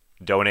of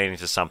donating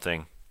to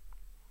something,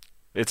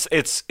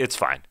 it's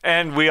fine.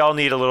 And we all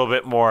need a little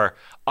bit more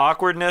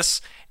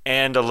awkwardness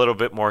and a little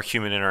bit more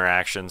human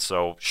interaction.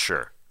 So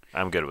sure,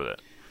 I'm good with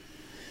it.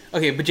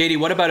 Okay, but JD,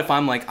 what about if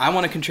I'm like, I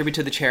want to contribute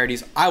to the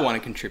charities I want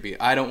to contribute.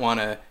 I don't want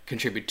to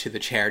contribute to the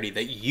charity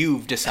that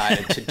you've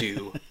decided to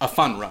do a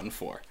fun run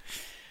for.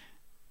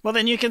 Well,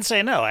 then you can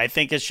say no. I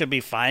think it should be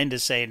fine to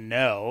say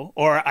no.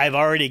 Or I've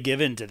already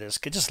given to this.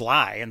 Could just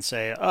lie and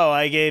say, oh,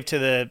 I gave to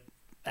the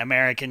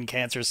American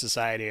Cancer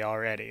Society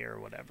already or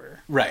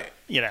whatever. Right.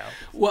 You know.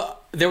 Well,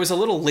 there was a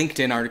little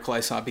LinkedIn article I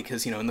saw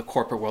because, you know, in the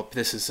corporate world,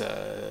 this is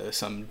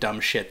some dumb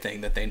shit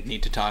thing that they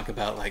need to talk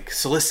about, like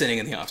soliciting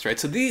in the office, right?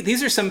 So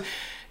these are some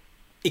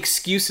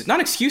excuses, not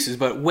excuses,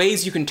 but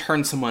ways you can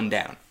turn someone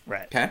down.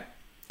 Right. Okay?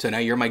 So now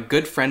you're my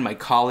good friend, my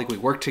colleague. We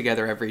work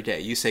together every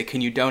day. You say,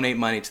 can you donate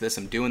money to this?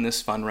 I'm doing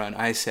this fun run.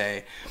 I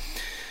say,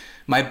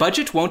 my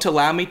budget won't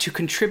allow me to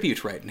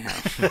contribute right now.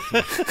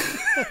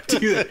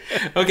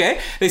 Okay.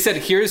 They said,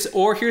 here's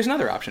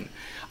another option.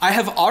 I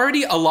have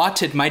already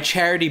allotted my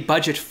charity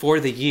budget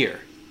for the year.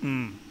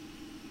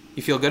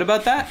 You feel good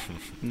about that?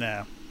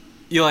 No.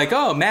 You're like,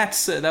 oh,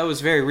 Matt's, that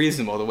was very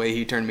reasonable the way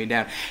he turned me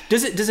down.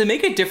 Does it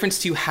make a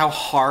difference to you how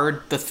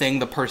hard the thing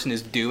the person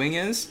is doing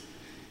is?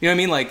 You know what I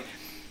mean? Like,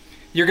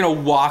 you're going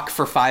to walk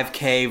for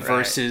 5K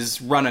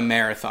versus run a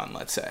marathon,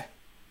 let's say.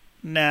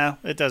 No,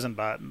 it doesn't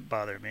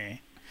bother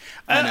me.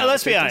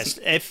 Let's be honest.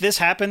 If this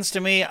happens to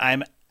me,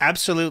 I'm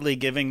absolutely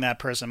giving that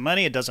person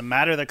money. It doesn't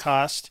matter the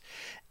cost.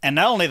 And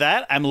not only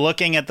that, I'm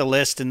looking at the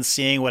list and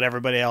seeing what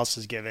everybody else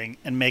is giving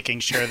and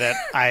making sure that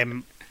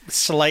I'm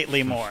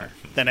slightly more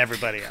than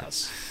everybody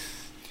else.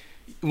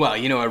 Well,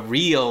 you know, a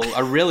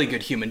really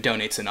good human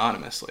donates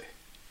anonymously.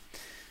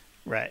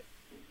 Right.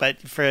 But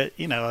for,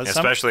 you know,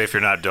 especially if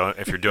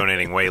you're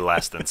donating way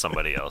less than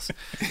somebody else,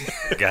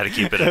 you got to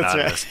keep it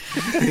anonymous.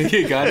 Right.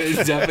 You got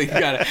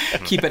to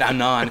keep it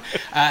anon.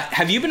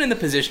 Have you been in the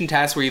position,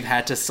 Tass, where you've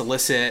had to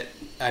solicit?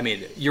 I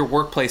mean, your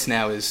workplace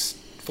now is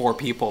 4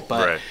 people,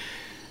 but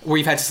where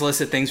you've had to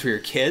solicit things for your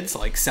kids,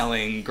 like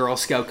selling Girl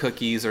Scout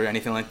cookies or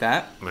anything like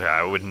that? Yeah,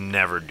 I would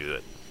never do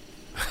it.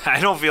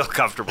 I don't feel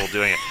comfortable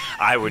doing it.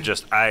 I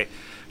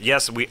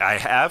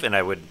have, and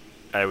I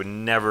would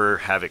never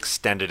have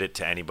extended it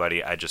to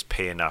anybody. I just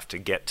pay enough to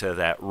get to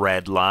that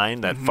red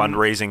line, that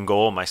fundraising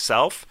goal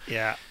myself.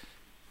 Yeah.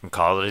 And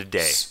call it a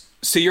day.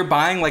 So you're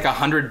buying like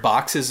 100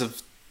 boxes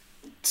of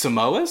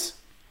Samoas?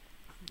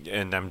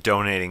 And I'm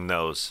donating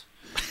those.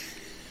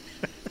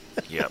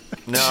 Yep.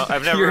 No,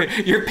 I've never.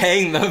 You're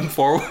paying them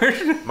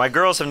forward. My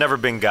girls have never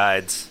been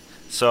guides,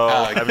 so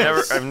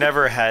I've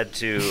never had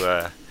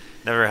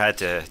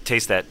to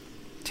taste that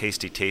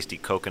tasty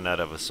coconut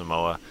of a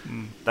Samoa.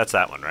 That's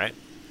that one, right?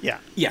 Yeah.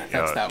 Yeah,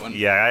 that's that one.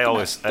 Yeah, I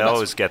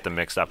always get them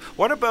mixed up.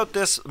 What about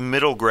this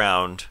middle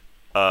ground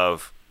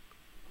of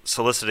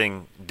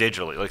soliciting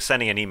digitally, like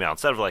sending an email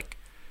instead of like,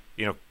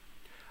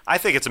 I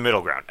think it's a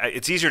middle ground.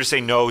 It's easier to say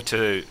no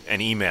to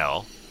an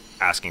email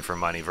asking for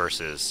money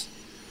versus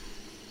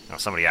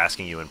somebody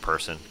asking you in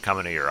person,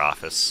 coming to your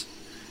office,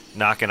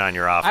 knocking on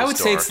your office door. I would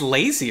say it's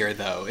lazier,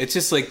 though. It's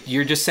just like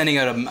you're just sending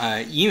out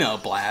an email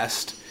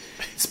blast.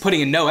 It's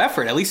putting in no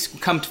effort. At least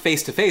come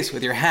face to face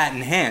with your hat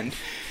in hand.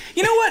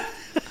 You know what?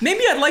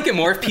 Maybe I'd like it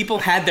more if people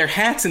had their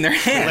hats in their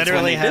hands.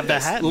 Literally have the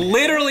hat.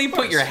 Literally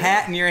put your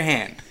hat in your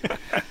hand.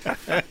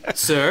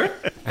 Sir?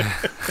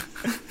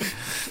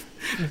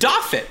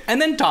 Doff it.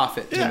 And then doff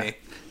it to me.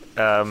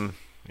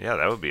 Yeah,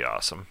 that would be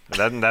awesome.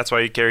 That's why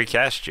you carry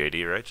cash,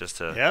 JD, right? Just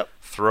to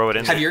throw it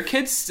in. Have your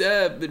kids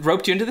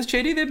roped you into this,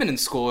 JD? They've been in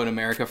school in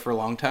America for a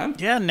long time.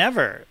 Yeah,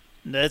 never.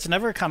 It's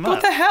never come up.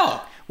 What the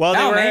hell? Well,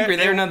 now I'm angry.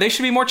 They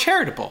should be more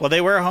charitable. Well,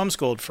 they were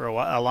homeschooled for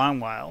a long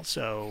while,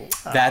 so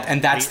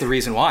that's the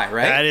reason why,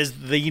 right? That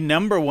is the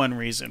number one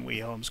reason we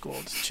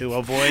homeschooled, to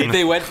avoid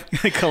They went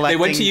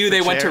collecting to you.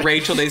 They went to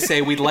Rachel. They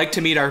say, we'd like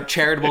to meet our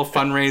charitable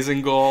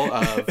fundraising goal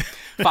of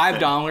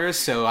 $5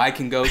 so I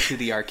can go to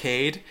the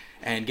arcade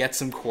and get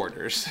some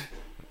quarters.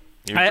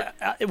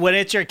 When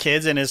it's your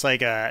kids and it's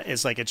like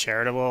a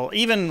charitable,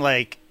 even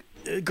like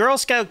Girl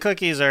Scout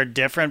cookies are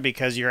different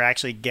because you're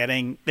actually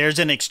there's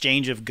an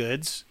exchange of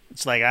goods.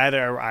 It's like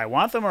either I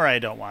want them or I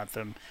don't want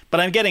them, but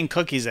I'm getting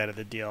cookies out of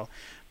the deal.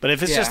 But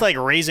if it's just like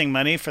raising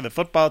money for the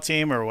football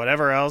team or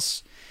whatever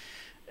else,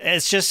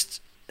 it's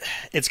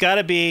got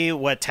to be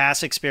what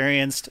Tass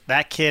experienced.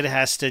 That kid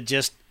has to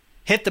just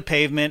hit the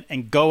pavement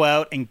and go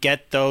out and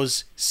get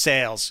those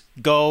sales.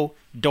 Go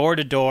door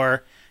to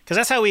door. Because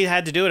that's how we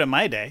had to do it in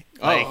my day.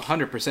 Like,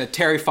 100%.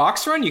 Terry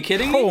Fox run? You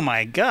kidding me? Oh,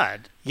 my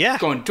God. Yeah.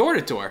 Going door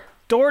to door.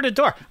 Door to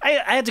door.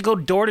 I had to go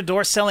door to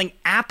door selling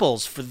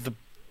apples for the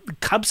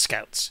Cub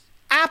Scouts.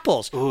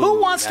 Apples. Ooh, who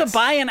wants to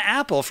buy an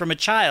apple from a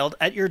child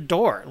at your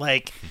door?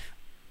 Like,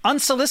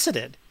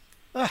 unsolicited.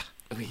 Ugh.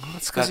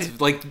 That's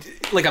like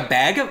a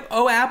bag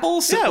of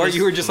apples? Yeah, or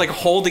you were just like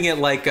holding it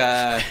like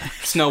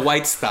Snow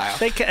White style?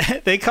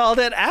 They called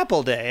it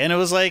Apple Day, and it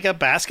was like a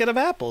basket of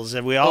apples,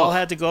 and we all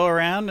had to go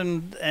around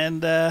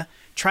and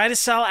try to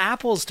sell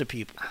apples to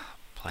people.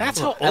 That's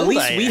how old At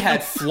least I we am.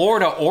 had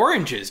Florida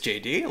oranges,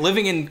 JD.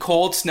 Living in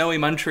cold, snowy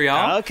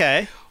Montreal.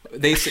 Okay.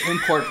 They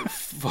import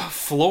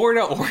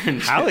Florida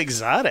oranges. How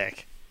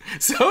exotic.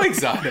 So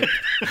exotic.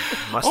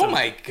 Oh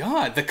my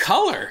God, the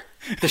color.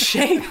 The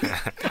shape.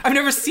 I've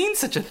never seen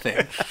such a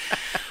thing.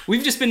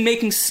 We've just been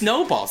making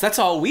snowballs. That's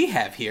all we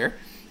have here.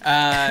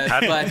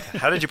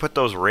 How did you put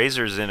those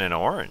razors in an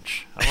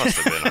orange? That must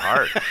have been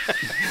hard.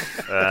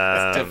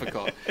 It's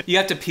difficult. You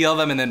have to peel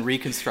them and then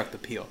reconstruct the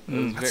peel.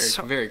 It's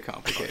very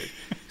complicated.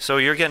 So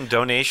you're getting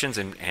donations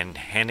and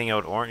handing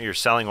out orange. You're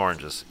selling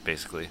oranges,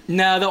 basically.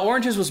 No, the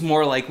oranges was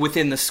more like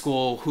within the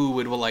school who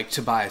would like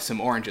to buy some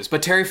oranges.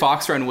 But Terry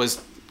Fox Run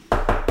was...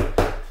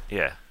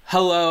 Yeah.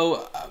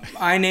 Hello,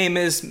 my name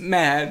is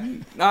Matt.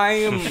 I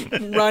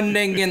am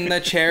running in the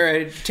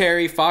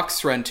Terry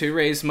Fox Run to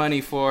raise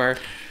money for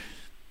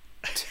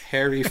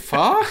Terry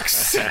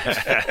Fox. All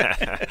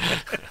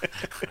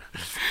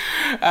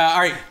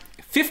right,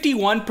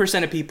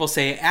 51% of people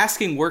say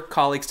asking work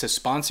colleagues to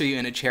sponsor you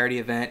in a charity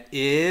event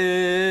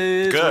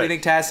is... Good. What do you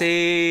think,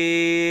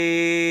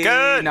 Tassie?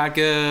 Good. Not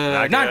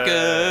good. Not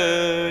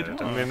good.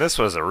 I mean, this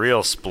was a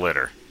real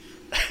splitter.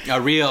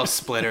 A real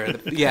splitter.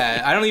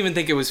 Yeah, I don't even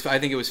think it was... I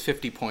think it was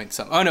 50 point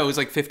something. Oh, no, it was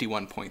like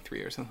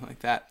 51.3 or something like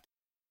that.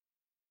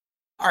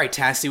 All right,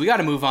 Tassie, we got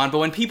to move on. But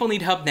when people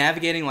need help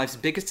navigating life's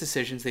biggest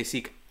decisions, they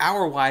seek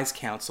our wise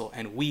counsel,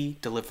 and we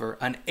deliver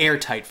an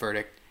airtight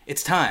verdict.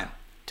 It's time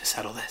to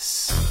settle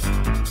this.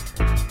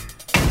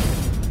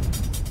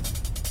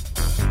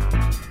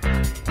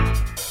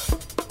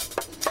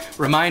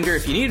 Reminder,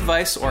 if you need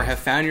advice or have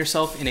found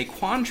yourself in a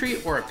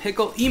quandary or a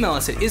pickle, email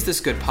us at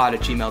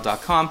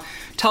isthisgoodpod@gmail.com.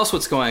 Tell us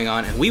what's going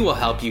on, and we will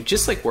help you,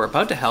 just like we're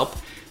about to help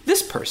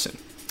this person.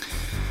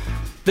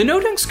 The No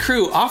Dunks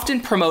crew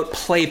often promote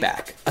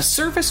Playback, a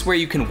service where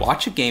you can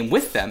watch a game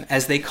with them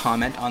as they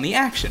comment on the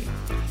action.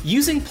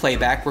 Using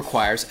Playback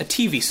requires a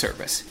TV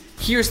service.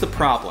 Here's the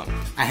problem.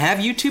 I have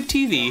YouTube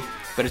TV,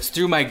 but it's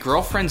through my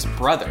girlfriend's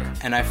brother,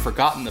 and I've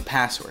forgotten the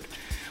password.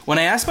 When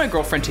I asked my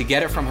girlfriend to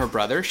get it from her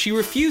brother, she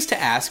refused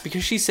to ask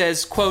because she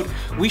says, quote,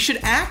 "We should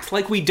act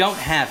like we don't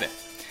have it."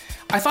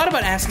 I thought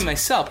about asking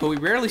myself, but we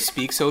rarely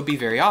speak, so it would be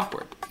very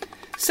awkward.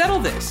 Settle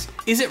this.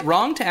 Is it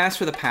wrong to ask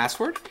for the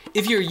password?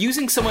 If you're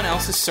using someone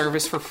else's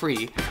service for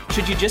free,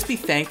 should you just be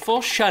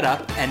thankful, shut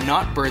up, and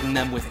not burden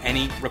them with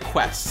any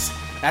requests?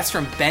 That's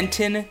from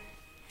Benton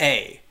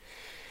A.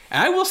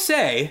 And I will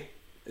say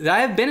that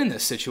I have been in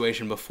this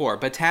situation before,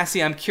 but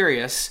Tassie, I'm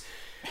curious,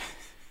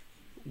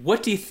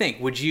 what do you think?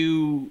 Would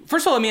you...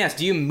 First of all, let me ask,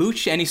 do you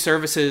mooch any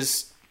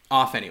services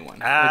off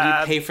anyone? Or do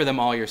you pay for them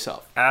all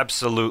yourself?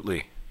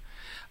 Absolutely.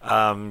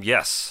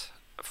 Yes.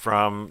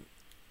 From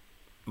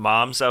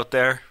moms out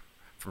there,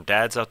 from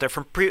dads out there,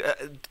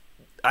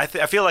 I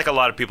feel like a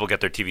lot of people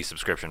get their TV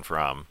subscription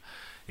from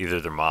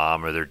either their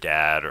mom or their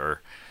dad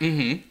or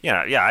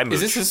I mooch.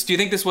 Do you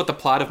think this is what the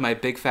plot of my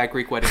Big Fat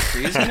Greek Wedding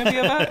 3 is going to be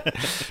about?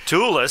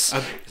 Toolless.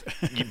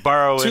 You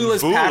borrow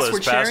Toolless Foola's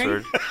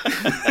password.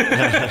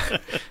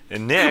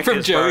 And Nick from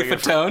is Joey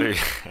Fatone.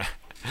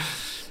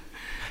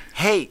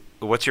 Hey,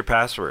 what's your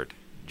password,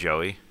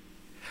 Joey?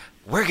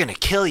 We're going to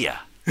kill you.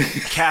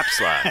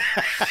 Caps lock.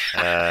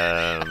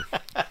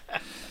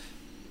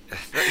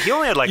 He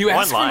only had like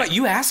one line.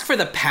 You asked for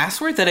the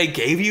password that I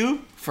gave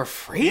you for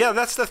free? Yeah,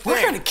 that's the thing.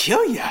 We're going to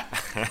kill you.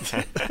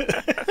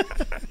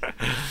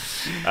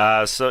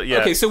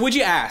 Okay, so would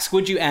you ask?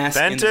 Would you ask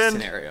in this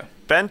scenario?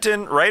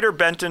 Writer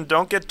Benton,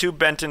 don't get too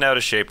Benton out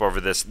of shape over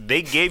this.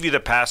 They gave you the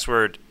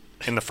password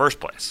in the first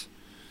place.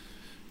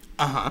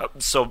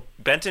 So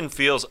Benton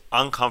feels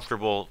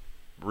uncomfortable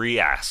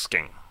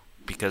re-asking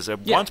because at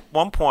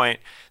one point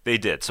they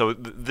did. So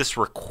this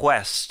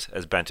request,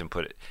 as Benton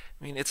put it,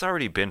 I mean, it's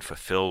already been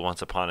fulfilled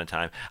once upon a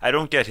time. I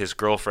don't get his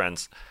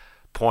girlfriend's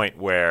point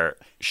where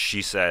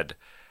she said,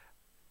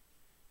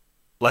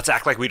 let's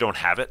act like we don't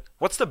have it.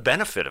 What's the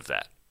benefit of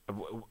that?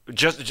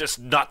 Just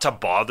not to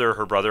bother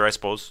her brother, I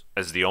suppose,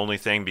 as the only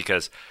thing,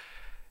 because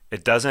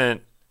it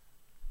doesn't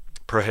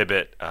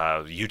prohibit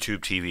YouTube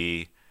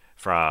TV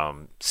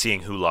from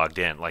seeing who logged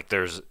in. Like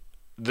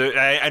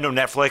I know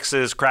Netflix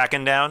is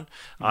cracking down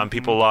on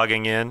people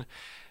logging in,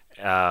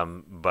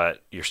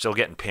 but you're still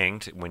getting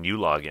pinged when you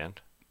log in.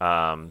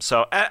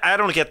 So I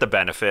don't get the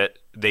benefit.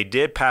 They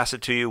did pass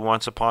it to you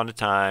once upon a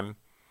time.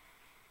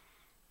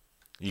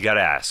 You got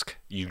to ask.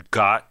 You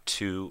got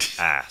to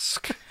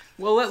ask.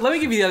 Well, let me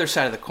give you the other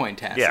side of the coin,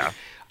 Tassie. Yeah.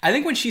 I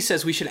think when she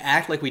says we should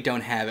act like we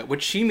don't have it,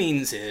 what she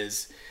means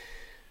is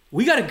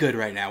we got it good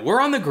right now.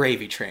 We're on the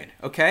gravy train,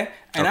 okay?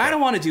 And I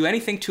don't want to do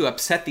anything to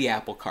upset the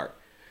apple cart.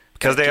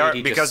 Because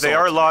they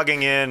are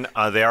logging in.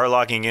 They are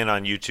logging in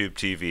on YouTube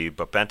TV,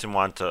 but Benton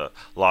wanted to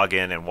log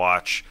in and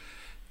watch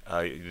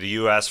the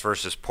U.S.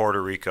 versus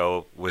Puerto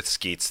Rico with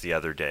Skeets the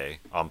other day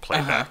on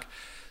playback.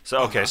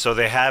 So so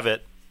they have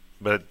it,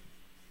 but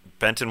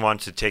Benton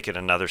wanted to take it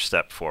another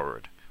step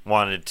forward.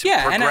 Wanted to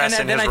progress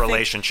in his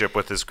relationship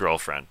with his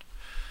girlfriend.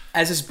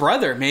 As his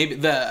brother, maybe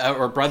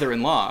or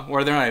brother-in-law,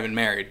 or they're not even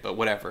married, but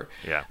whatever.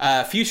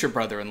 Yeah. Future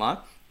brother-in-law.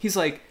 He's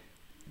like,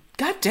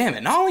 God damn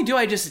it! Not only do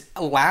I just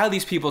allow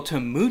these people to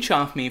mooch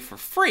off me for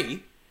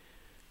free,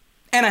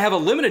 and I have a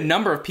limited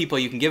number of people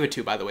you can give it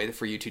to, by the way,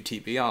 for YouTube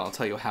TV. I'll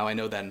tell you how I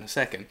know that in a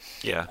second.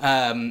 Yeah.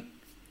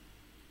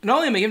 Not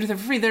only am I giving it to them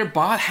for free, they're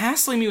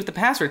hassling me with the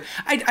password.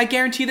 I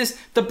guarantee this,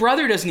 the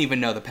brother doesn't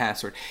even know the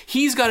password.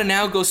 He's got to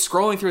now go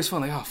scrolling through his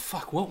phone like, oh,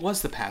 fuck, what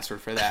was the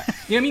password for that? You know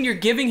what I mean? You're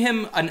giving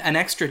him an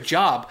extra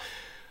job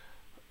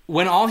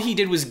when all he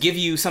did was give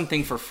you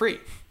something for free.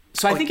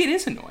 So I think it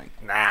is annoying.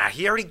 Nah,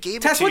 he already gave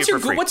it to you for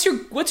free. What's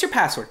your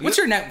password? What's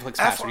your Netflix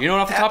password? You know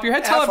it off the top of your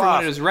head? Tell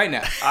everyone it is right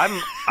now.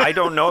 I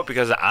don't know it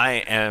because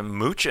I am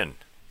mooching.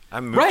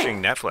 I'm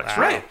mooching Netflix.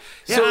 Wow. Right.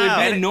 Yeah. So it'd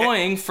be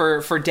annoying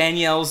for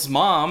Danielle's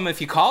mom if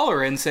you call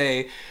her and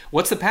say,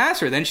 what's the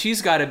password? Then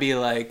she's got to be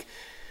like,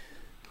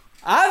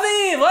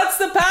 Avi, what's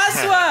the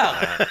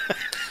password?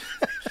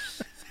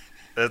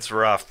 It's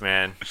rough,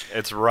 man.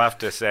 It's rough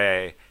to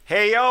say,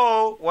 hey,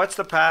 yo, what's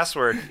the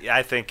password?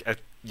 I think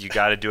you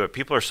got to do it.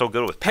 People are so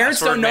good with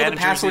parents don't know the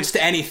passwords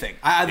to anything.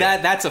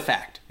 That's a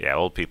fact. Yeah,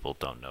 old people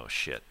don't know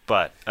shit.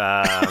 But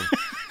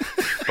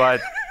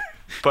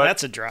but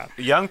that's a drop.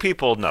 Young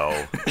people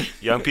know.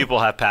 Young people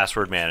have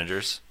password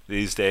managers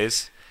these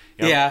days.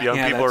 Young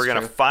people are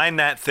going to find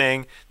that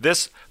thing.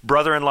 This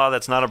brother-in-law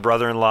that's not a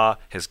brother-in-law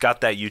has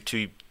got that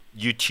YouTube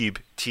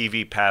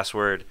TV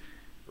password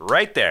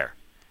right there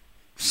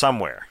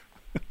somewhere.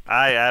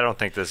 I don't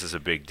think this is a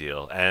big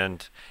deal.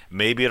 And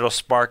maybe it'll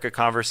spark a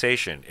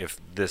conversation if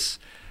this,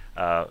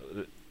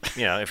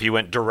 if he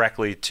went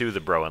directly to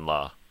the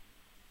bro-in-law.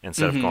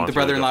 Instead of going the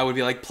brother-in-law would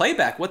be like,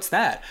 playback, what's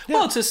that? Yeah.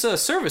 Well, it's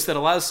this service that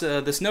allows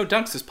this No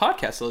Dunks, this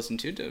podcast to listen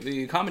to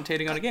be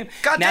commentating on a game.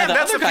 Now the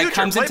other guy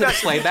comes into the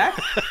playback.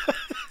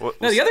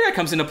 The other guy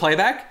comes into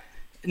playback.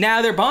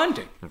 Now they're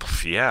bonding.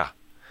 Yeah.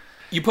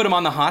 You put him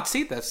on the hot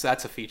seat. That's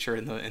a feature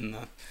in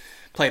the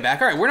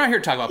playback. All right, we're not here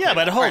to talk about playback.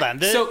 Yeah, but hold on.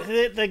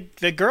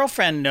 The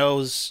girlfriend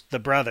knows the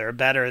brother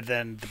better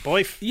than the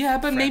boyfriend. Yeah,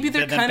 but maybe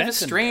they're kind of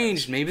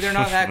estranged. Maybe they're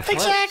not that close.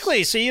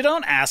 Exactly. So you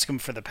don't ask them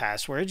for the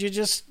password.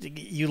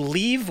 You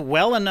leave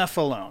well enough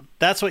alone.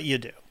 That's what you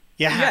do.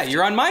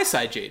 You're on my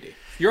side, JD.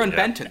 You're on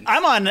Benton's.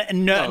 I'm on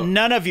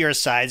none of your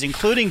sides,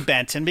 including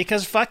Benton,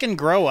 because fucking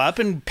grow up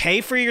and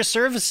pay for your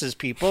services,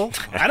 people.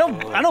 I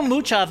don't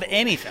mooch off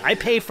anything. I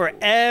pay for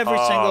every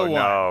single one.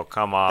 No,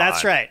 come on.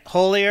 That's right.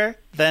 Holier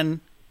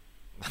than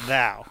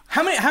thou.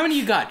 How many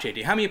you got,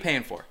 JD? How many you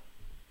paying for?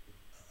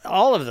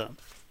 All of them.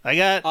 I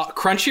got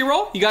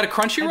Crunchyroll. You got a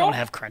Crunchyroll? I don't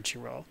have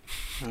Crunchyroll.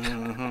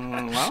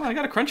 Well, I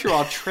got a Crunchyroll.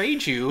 I'll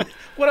trade you.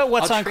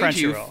 What's I'll on trade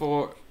Crunchyroll? You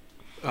for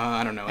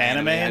I don't know.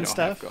 Anime and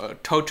stuff.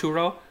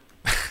 Totoro.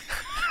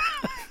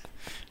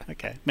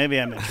 Okay. Maybe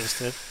I'm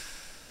interested.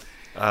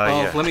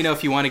 Let me know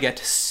if you want to get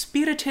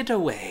spirited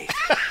away.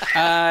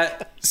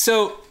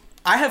 So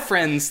I have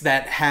friends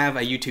that have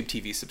a YouTube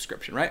TV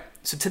subscription, right?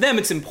 So to them,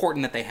 it's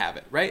important that they have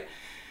it, right?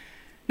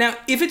 Now,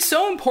 if it's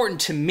so important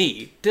to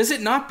me, does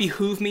it not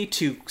behoove me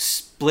to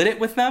split it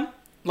with them?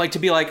 Like to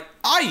be like,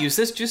 I use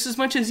this just as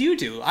much as you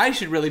do. I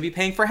should really be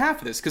paying for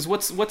half of this, because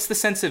what's the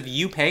sense of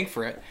you paying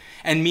for it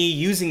and me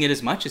using it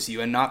as much as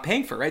you and not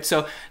paying for it, right?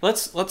 So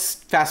let's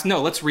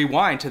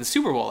rewind to the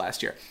Super Bowl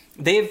last year.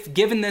 They've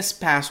given this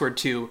password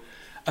to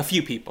a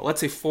few people, let's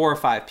say 4 or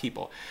 5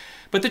 people.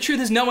 But the truth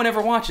is no one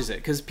ever watches it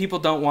because people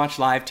don't watch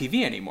live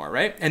TV anymore,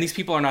 right? And these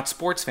people are not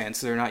sports fans,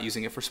 so they're not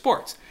using it for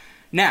sports.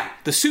 Now,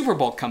 the Super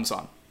Bowl comes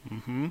on.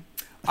 Mm-hmm.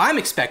 I'm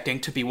expecting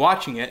to be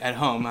watching it at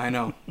home. I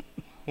know.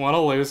 What a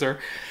loser.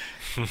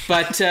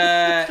 But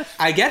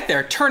I get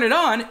there, turn it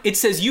on, it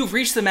says you've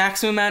reached the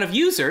maximum amount of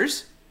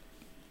users,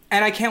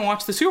 and I can't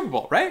watch the Super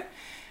Bowl, right?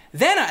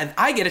 Then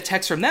I get a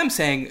text from them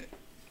saying,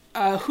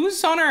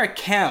 who's on our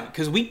account?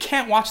 Because we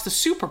can't watch the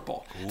Super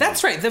Bowl. Ooh.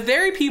 That's right. The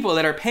very people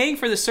that are paying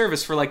for the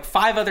service for like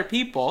 5 other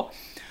people,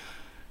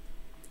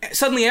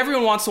 suddenly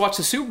everyone wants to watch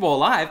the Super Bowl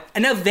live,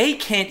 and now they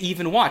can't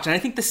even watch. And I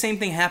think the same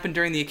thing happened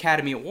during the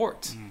Academy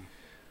Awards. Mm.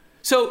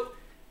 So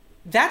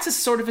that's a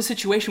sort of a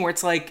situation where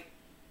it's like,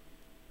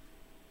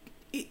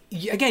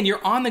 again,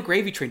 you're on the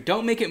gravy train.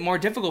 Don't make it more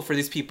difficult for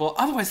these people.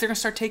 Otherwise, they're going to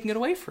start taking it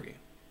away from you.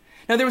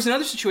 Now, there was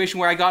another situation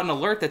where I got an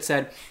alert that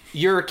said,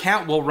 your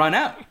account will run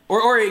out,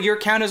 or your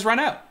account has run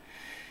out.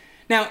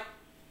 Now,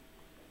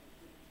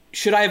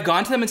 should I have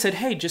gone to them and said,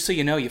 hey, just so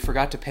you know, you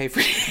forgot to pay for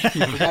the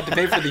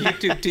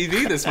YouTube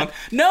TV this month?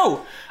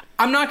 No,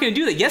 I'm not going to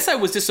do that. Yes, I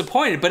was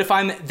disappointed, but if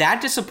I'm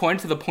that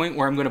disappointed to the point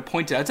where I'm going to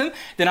point it out to them,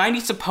 then I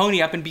need to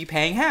pony up and be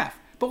paying half.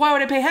 But why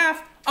would I pay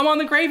half? I'm on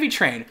the gravy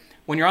train.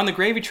 When you're on the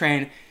gravy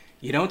train,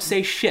 you don't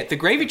say shit. The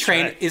gravy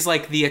train is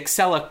like the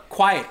Excella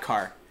quiet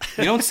car.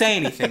 You don't say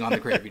anything on the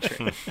gravy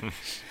train.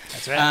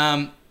 That's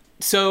right.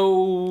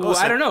 So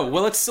I don't know.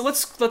 Well, let's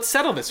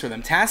settle this for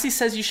them. Tassie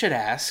says you should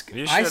ask.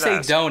 I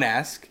say don't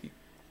ask.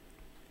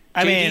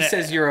 JD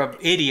says you're an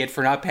idiot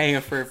for not paying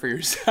for it for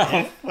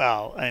yourself.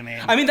 Well, I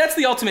mean that's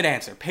the ultimate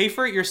answer. Pay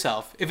for it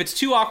yourself. If it's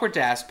too awkward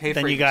to ask, pay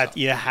for it yourself.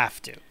 You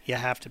have to. You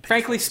have to pay.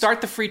 Frankly, start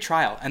the free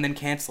trial and then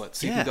cancel it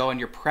so you can go on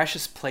your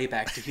precious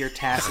playback to hear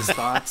Tass's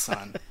thoughts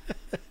on.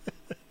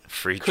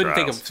 Free Couldn't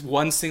trials. think of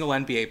one single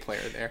NBA player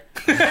there.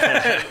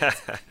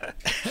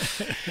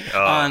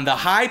 On the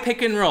high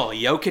pick and roll,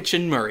 Jokic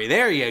and Murray.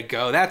 There you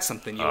go. That's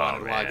something you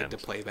want to log into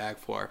playback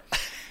for.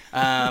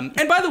 And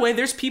by the way,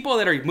 there's people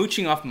that are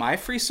mooching off my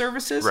free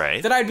services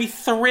that I'd be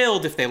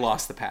thrilled if they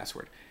lost the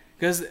password.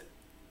 Because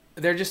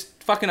they're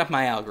just fucking up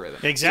my algorithm.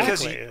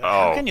 Exactly.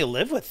 How can you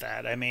live with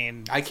that? I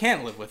mean... I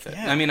can't live with it.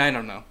 Yeah. I mean, I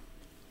don't know.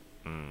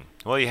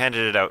 Well, you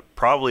handed it out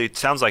probably, it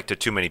sounds like, to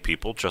too many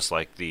people, just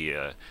like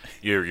the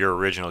your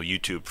original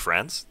YouTube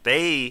friends.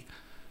 They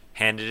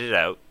handed it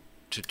out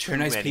to too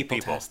many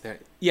people.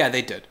 Yeah,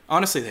 they did.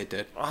 Honestly, they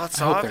did. Well,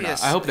 it's I hope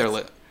obvious. I hope they're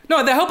No,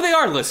 I hope they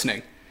are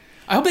listening.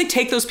 I hope they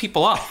take those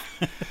people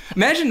off.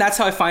 Imagine that's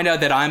how I find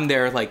out that I'm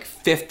their like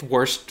 5th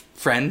worst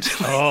friend.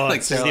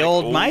 It's the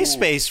old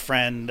MySpace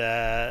friend,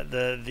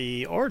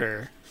 the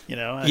order. You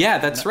know, yeah,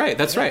 that's right.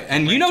 That's right.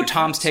 And you know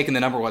Tom's taking the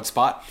 #1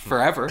 spot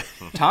forever.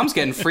 Tom's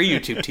getting free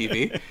YouTube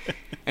TV,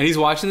 and he's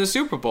watching the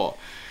Super Bowl.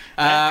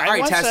 I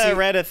once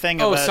read a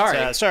thing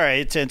about...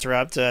 sorry to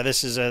interrupt.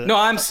 This is No,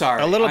 I'm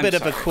sorry. A little bit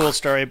of a cool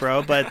story,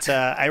 bro. But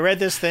I read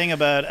this thing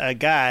about a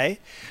guy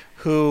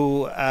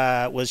who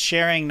was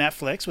sharing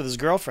Netflix with his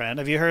girlfriend.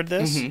 Have you heard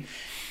this? Mm-hmm.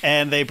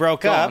 And they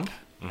broke up.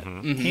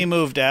 Mm-hmm. He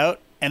moved out,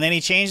 and then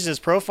he changed his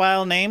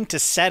profile name to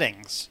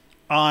Settings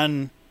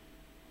on...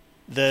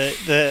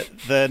 the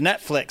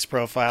Netflix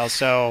profile.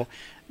 So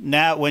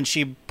now when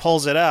she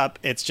pulls it up,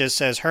 it just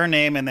says her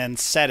name and then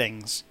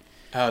Settings.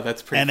 Oh,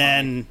 that's pretty. And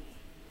then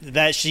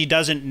that she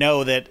doesn't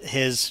know that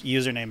his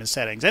username is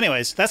Settings.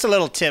 Anyways, that's a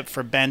little tip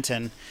for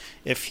Benton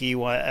if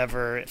he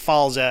ever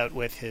falls out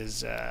with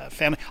his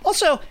family.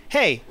 Also,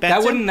 hey,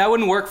 Benton, that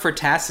wouldn't work for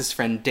Tass's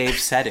friend Dave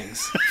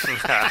Settings.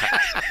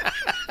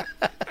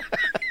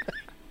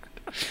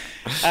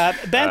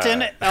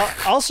 Benton,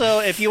 also,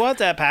 if you want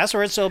that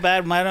password so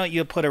bad, why don't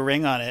you put a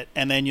ring on it,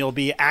 and then you'll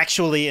be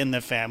actually in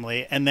the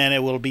family, and then it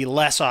will be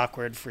less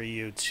awkward for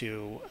you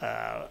to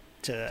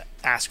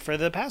ask for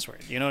the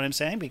password. You know what I'm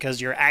saying?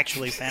 Because you're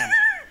actually family.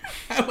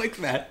 I like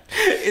that.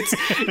 It's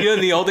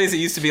in the old days it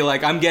used to be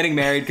like I'm getting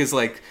married because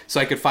so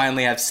I could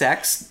finally have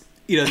sex.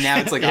 Now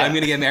it's like I'm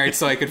going to get married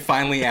so I could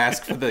finally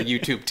ask for the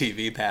YouTube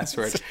TV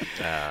password.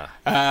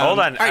 Hold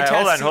on.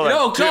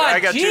 Oh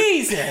God,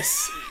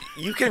 Jesus.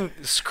 You can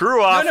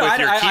screw off with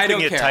your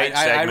keeping it tight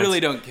segments. I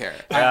really don't care.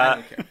 I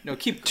don't care. No,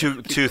 keep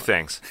two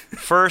things.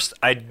 First,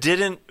 I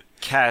didn't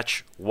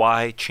catch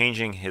why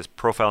changing his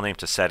profile name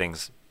to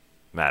Settings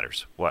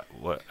matters. What?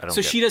 I don't.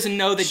 So she doesn't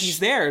know that he's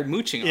there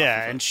mooching.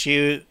 Yeah, and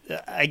she,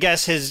 I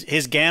guess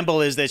his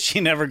gamble is that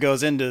she never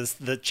goes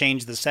into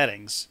change the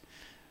settings,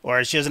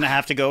 or she doesn't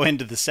have to go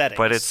into the settings.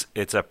 But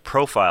it's a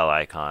profile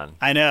icon.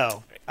 I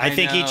know. I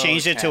think he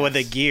changed it to with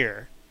a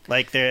gear.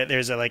 Like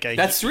there's a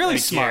That's really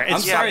smart. I'm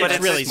sorry, but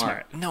it's really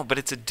smart. No, but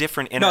it's a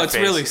different interface. No, it's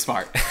really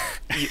smart.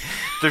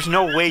 There's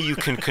no way you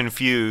can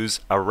confuse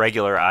a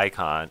regular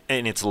icon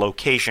and its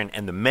location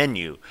and the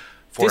menu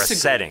for a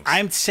setting.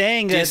 I'm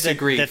saying that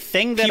the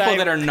thing that people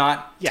that are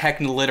not tech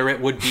literate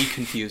would be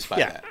confused by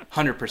that.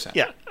 100%.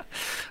 Yeah.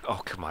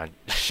 Oh, come on.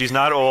 She's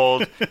not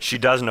old. She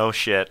does know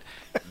shit.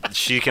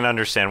 She can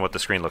understand what the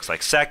screen looks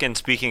like. Second,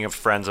 speaking of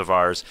friends of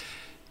ours,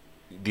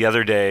 the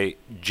other day,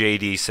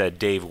 JD said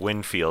Dave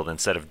Winfield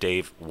instead of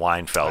Dave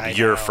Weinfeld,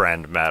 your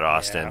friend, Matt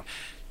Austin.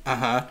 Yeah.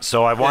 Uh-huh.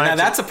 So I wanted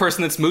that's a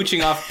person that's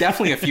mooching off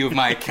definitely a few of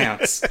my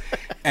accounts.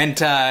 And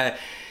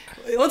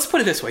let's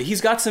put it this way.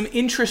 He's got some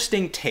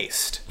interesting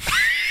taste.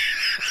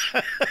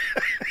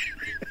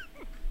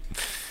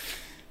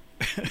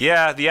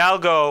 Yeah, the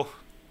algo.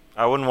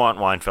 I wouldn't want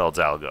Weinfeld's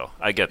algo.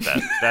 I get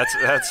that.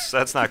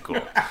 That's not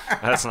cool.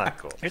 That's not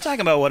cool. You're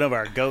talking about one of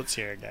our goats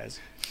here, guys.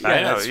 Yeah,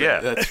 I know.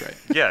 That's right.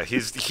 Yeah, he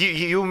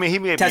may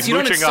be Tess,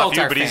 mooching off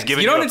you, but he's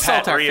giving you a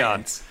pat our on.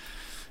 fans.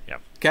 Yeah.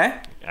 Okay.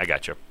 I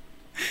got you.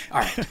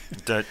 All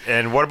right.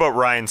 And what about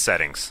Ryan's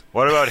settings?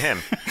 What about him?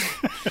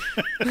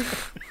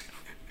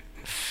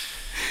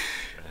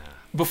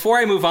 Before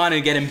I move on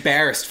and get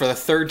embarrassed for the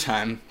third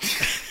time.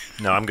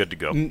 No, I'm good to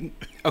go.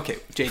 Okay,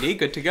 JD,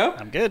 good to go?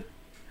 I'm good.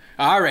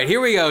 All right, here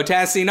we go,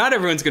 Tassie. Not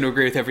everyone's going to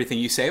agree with everything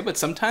you say, but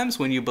sometimes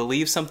when you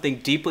believe something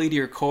deeply to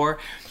your core,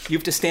 you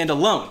have to stand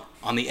alone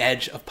on the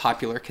edge of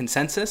popular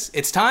consensus.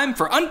 It's time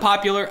for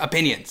Unpopular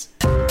Opinions.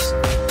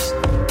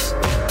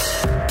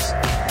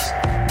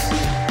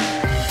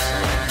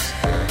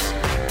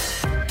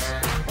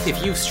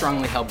 If you've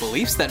strongly held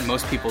beliefs that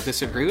most people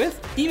disagree with,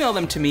 email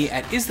them to me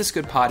at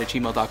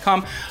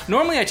isthisgoodpod@gmail.com.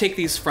 Normally I take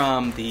these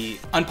from the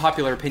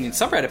Unpopular Opinion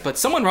subreddit, but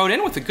someone wrote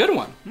in with a good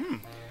one.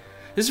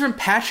 This is from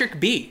Patrick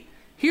B.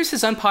 Here's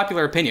his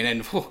unpopular opinion,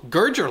 and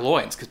gird your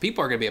loins, because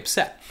people are going to be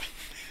upset.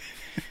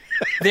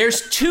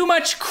 There's too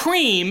much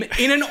cream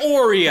in an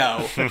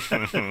Oreo.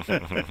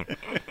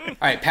 All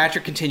right,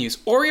 Patrick continues.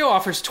 Oreo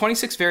offers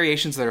 26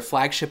 variations of their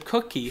flagship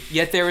cookie,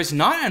 yet there is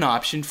not an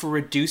option for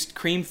reduced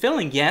cream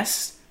filling.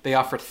 Yes, they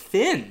offer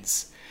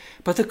thins,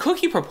 but the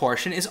cookie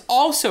proportion is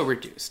also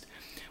reduced.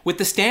 With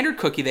the standard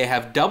cookie, they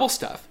have double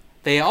stuff.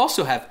 They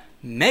also have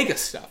mega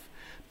stuff.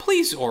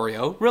 Please,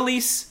 Oreo,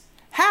 release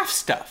half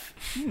stuff.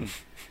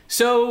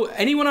 So,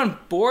 anyone on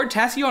board?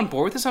 Tassie, you on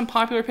board with this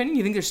unpopular opinion?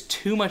 You think there's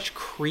too much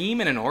cream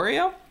in an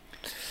Oreo?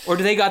 Or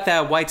do they got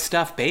that white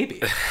stuff,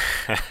 baby?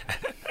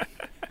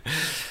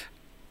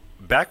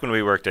 Back when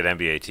we worked at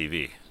NBA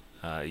TV,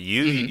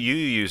 you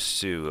used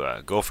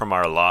to go from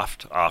our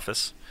loft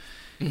office.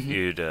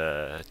 You'd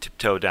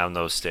tiptoe down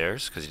those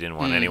stairs because you didn't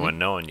want anyone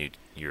knowing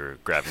you're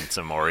grabbing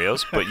some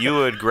Oreos. But you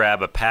would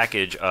grab a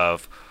package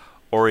of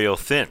Oreo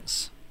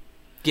thins.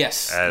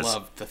 Yes,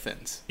 love the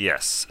thins.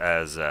 Yes,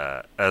 as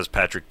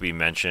Patrick B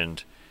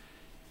mentioned,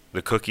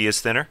 the cookie is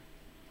thinner,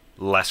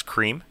 less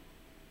cream,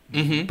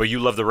 but you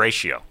love the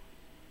ratio.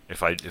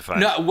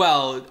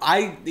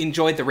 I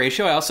enjoyed the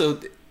ratio. I also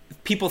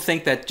people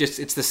think that just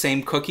it's the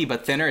same cookie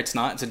but thinner. It's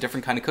not. It's a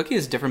different kind of cookie.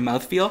 It's a different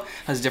mouthfeel.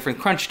 Has a different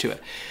crunch to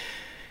it.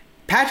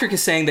 Patrick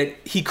is saying that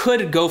he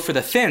could go for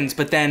the thins,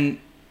 but then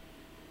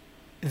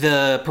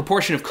the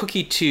proportion of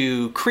cookie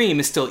to cream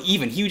is still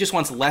even. He just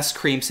wants less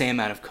cream, same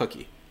amount of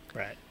cookie.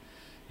 Right.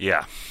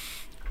 Yeah.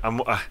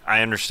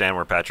 I understand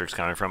where Patrick's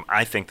coming from.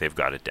 I think they've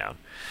got it down.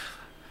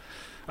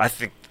 I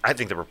think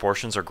the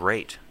proportions are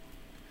great.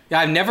 Yeah,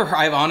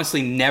 I've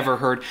honestly never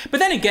heard. But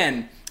then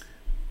again,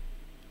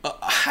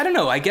 I don't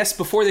know. I guess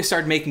before they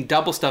started making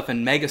double stuff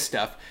and mega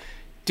stuff,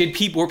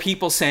 were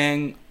people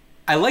saying,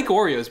 I like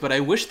Oreos, but I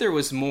wish there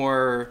was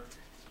more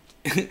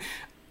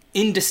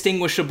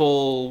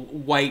indistinguishable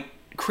white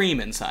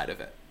cream inside of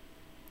it?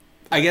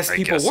 I guess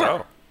people were.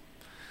 So.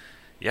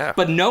 Yeah.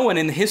 But no one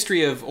in the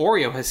history of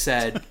Oreo has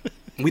said,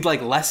 we'd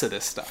like less of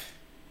this stuff.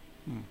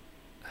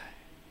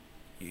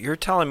 You're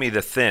telling me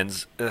the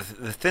thins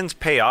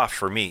pay off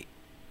for me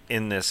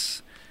in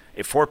this,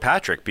 for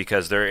Patrick,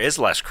 because there is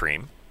less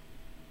cream.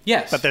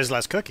 Yes. But there's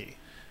less cookie.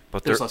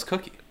 But there's less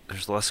cookie.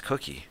 There's less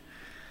cookie.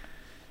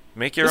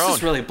 Make your own. This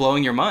is really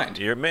blowing your mind.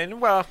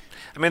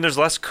 There's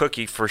less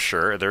cookie for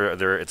sure.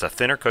 It's a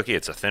thinner cookie.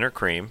 It's a thinner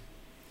cream.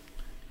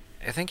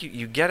 I think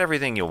you get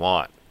everything you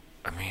want.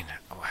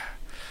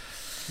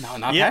 No,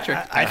 not Patrick.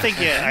 I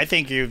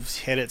think you've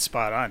hit it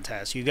spot on,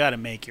 Tess. You got to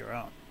make your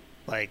own.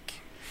 Like,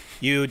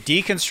 you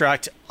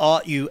deconstruct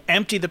you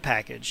empty the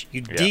package.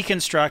 You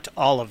deconstruct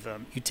all of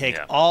them. You take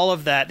all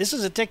of that. This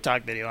is a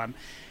TikTok video.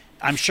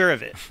 I'm sure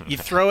of it. You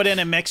throw it in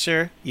a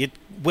mixer. You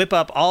whip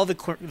up all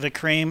the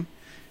cream.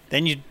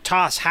 Then you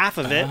toss half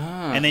of it,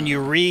 and then you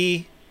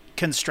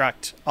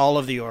reconstruct all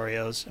of the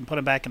Oreos and put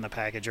them back in the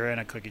package or in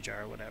a cookie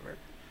jar or whatever.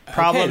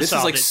 Problem this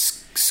solved.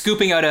 Is like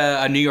scooping out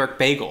a New York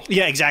bagel.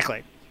 Yeah,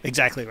 exactly.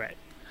 Exactly right.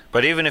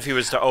 But even if he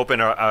was to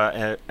open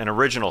an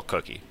original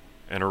cookie,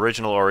 an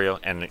original Oreo,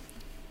 and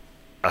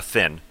a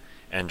thin,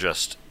 and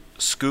just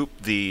scoop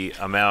the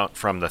amount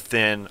from the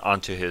thin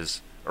onto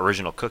his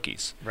original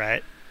cookies.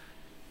 Right.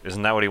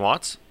 Isn't that what he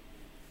wants?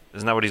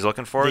 Isn't that what he's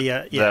looking for?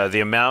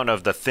 The amount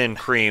of the thin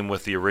cream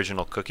with the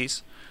original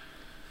cookies?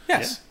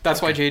 Yes.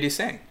 That's why JD's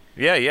saying.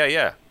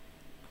 Yeah.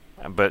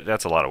 But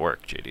that's a lot of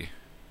work, JD.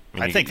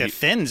 I think the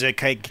thins are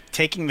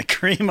taking the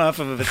cream off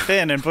of a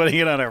thin and putting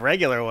it on a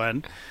regular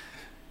one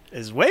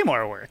is way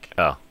more work.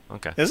 Oh,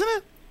 okay. Isn't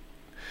it?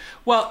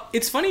 Well,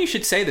 it's funny you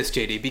should say this,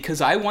 JD, because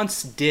I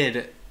once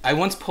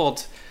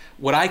pulled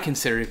what I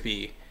consider to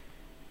be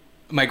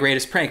my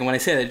greatest prank. And when I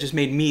say that, it just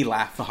made me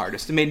laugh the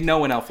hardest. It made no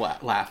one else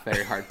laugh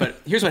very hard.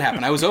 But here's what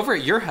happened. I was over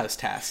at your house,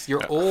 Tass,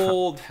 your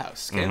old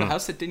house, okay? The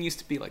house that didn't used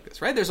to be like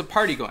this, right? There's a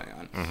party going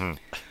on.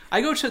 I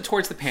go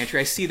towards the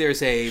pantry. I see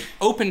there's a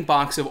open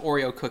box of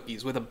Oreo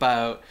cookies with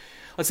about,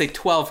 let's say,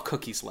 12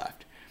 cookies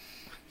left.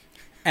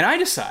 And I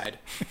decide,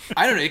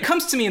 I don't know, it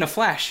comes to me in a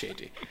flash,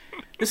 JD.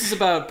 This is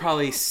about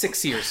probably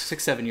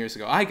 7 years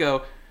ago. I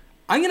go,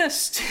 I'm gonna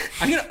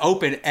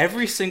open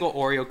every single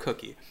Oreo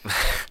cookie,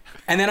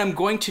 and then I'm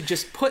going to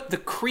just put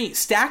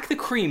stack the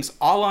creams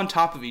all on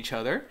top of each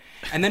other,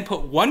 and then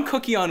put one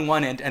cookie on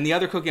one end and the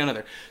other cookie on the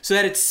other, so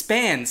that it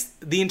spans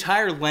the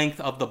entire length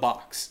of the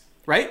box.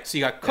 Right? So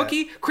you got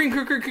cookie, cream,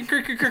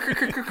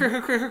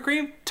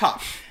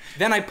 top.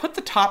 Then I put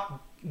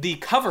the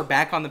cover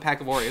back on the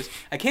pack of Oreos.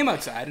 I came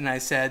outside and I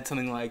said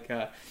something like,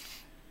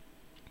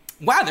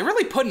 wow, they're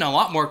really putting a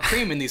lot more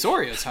cream in these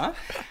Oreos, huh?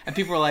 And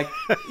people were like,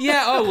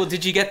 yeah, oh, well,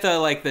 did you get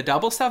the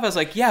double stuff? I was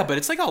like, yeah, but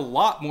it's like a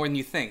lot more than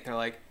you think. They're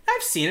like,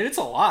 I've seen it. It's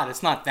a lot.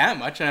 It's not that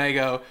much. And I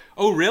go,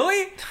 oh,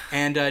 really?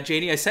 And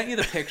JD, I sent you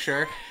the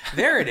picture.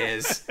 There it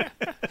is.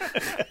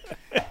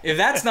 If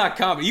that's not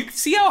comedy, you can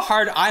see how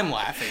hard I'm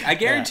laughing. I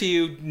guarantee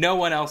you no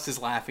one else is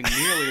laughing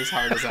nearly as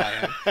hard as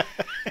I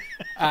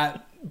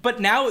am. But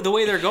now the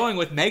way they're going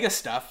with mega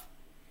stuff,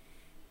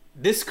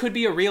 this could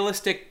be a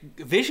realistic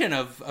vision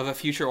of a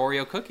future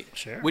Oreo cookie.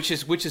 Sure. Which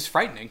is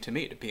frightening to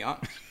me, to be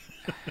honest.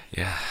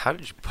 Yeah,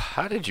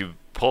 how did you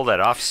pull that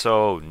off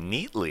so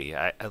neatly?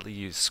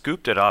 You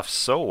scooped it off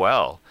so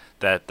well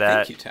that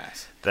Thank you,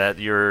 Tass. That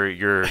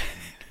your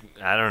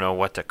I don't know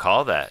what to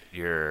call that.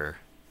 Your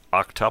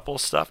octuple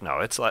stuff? No,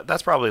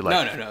 that's probably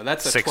like no.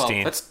 That's 16.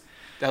 12. That's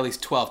at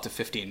least 12 to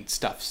 15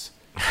 stuffs.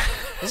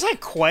 It's like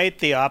quite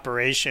the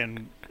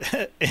operation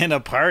in a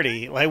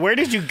party. Like, where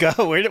did you go?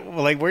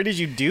 Where did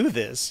you do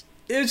this?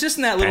 It was just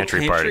in that little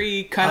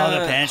pantry kind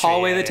of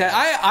hallway.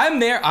 Yeah.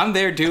 I'm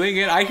there doing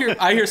it. I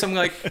hear something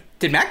like,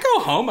 "Did Matt go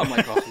home?" I'm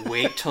like, "Oh,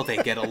 wait till they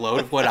get a load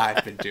of what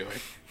I've been doing."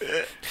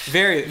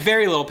 Very,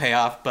 very little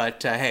payoff,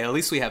 but hey, at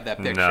least we have that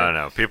picture.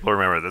 No. People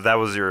remember that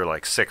was your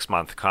like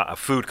 6-month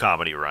food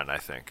comedy run, I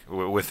think.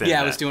 Within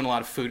I was doing a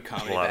lot of food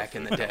comedy back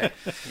in the day.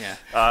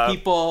 Yeah,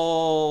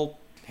 people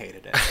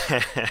hated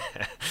it.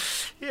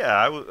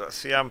 Yeah,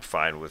 I'm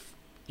fine with.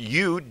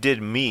 You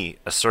did me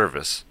a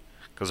service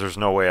because there's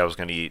no way I was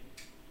going to eat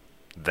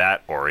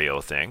that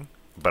Oreo thing,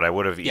 but I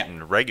would have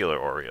eaten regular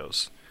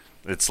Oreos.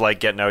 It's like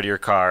getting out of your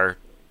car,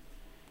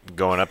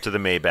 going up to the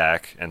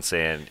Maybach and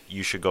saying,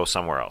 you should go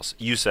somewhere else.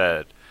 You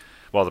said,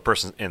 well, the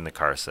person in the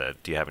car said,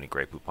 do you have any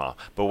Grey Poupon?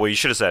 But what you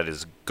should have said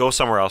is, go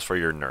somewhere else for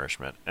your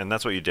nourishment. And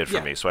that's what you did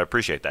for me, so I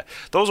appreciate that.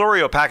 Those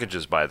Oreo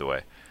packages, by the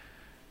way,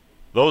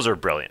 those are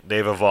brilliant.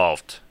 They've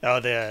evolved.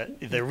 Oh, the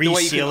resealable. The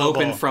way you can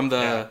open from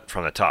the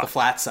top. The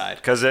flat side.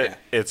 Because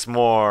it's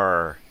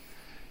more...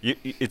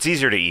 it's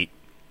easier to eat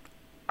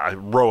a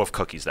row of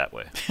cookies that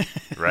way,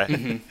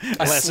 right?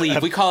 A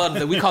sleeve. We call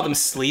them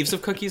sleeves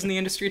of cookies in the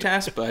industry,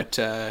 Tass, but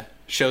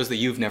shows that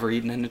you've never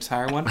eaten an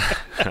entire one.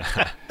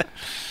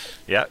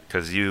 Yeah,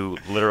 because you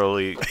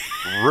literally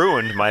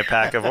ruined my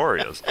pack of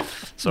Oreos.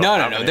 So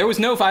No. There was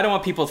no... I don't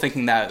want people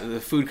thinking that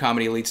the food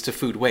comedy leads to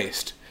food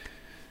waste.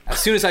 As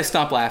soon as I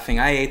stopped laughing,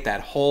 I ate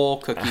that whole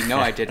cookie. No,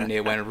 I didn't.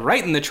 It went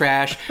right in the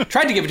trash.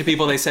 Tried to give it to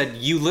people. They said,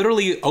 you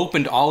literally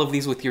opened all of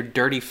these with your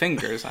dirty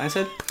fingers. I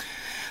said,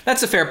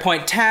 that's a fair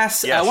point.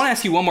 Tass, yes. I want to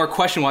ask you one more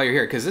question while you're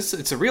here, because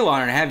it's a real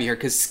honor to have you here,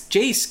 because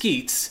Jay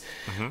Skeets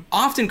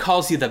often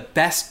calls you the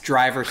best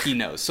driver he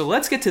knows. So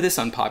let's get to this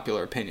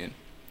unpopular opinion.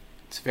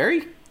 It's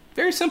very,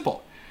 very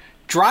simple.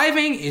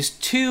 Driving is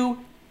too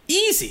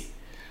easy.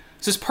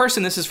 So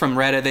this is from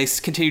Reddit, they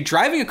continue,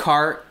 driving a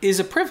car is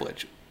a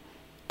privilege.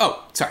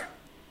 Oh, sorry.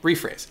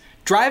 Rephrase.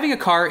 Driving a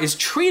car is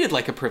treated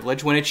like a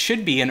privilege when it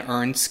should be an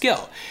earned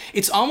skill.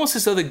 It's almost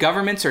as though the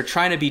governments are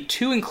trying to be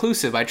too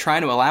inclusive by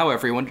trying to allow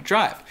everyone to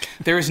drive.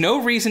 There is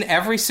no reason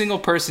every single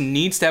person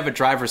needs to have a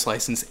driver's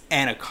license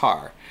and a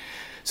car.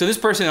 So this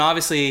person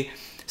obviously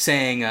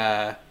saying,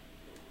 I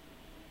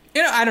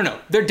don't know.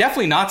 They're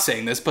definitely not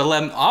saying this, but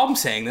I'm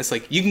saying this.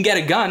 Like, you can get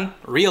a gun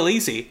real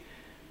easy.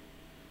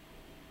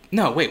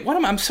 No, wait,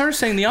 I'm sort of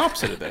saying the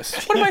opposite of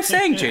this. What am I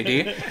saying,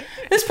 JD?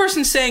 This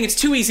person's saying it's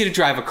too easy to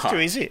drive a car.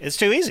 It's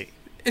too easy.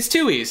 It's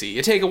too easy.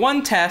 You take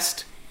one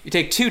test, you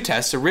take two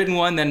tests, a written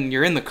one, then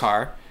you're in the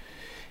car.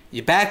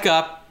 You back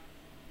up,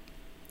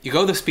 you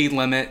go the speed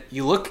limit,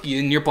 you look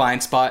in your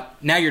blind spot,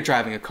 now you're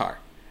driving a car.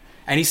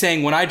 And he's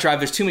saying, when I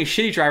drive, there's too many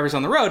shitty drivers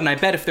on the road, and I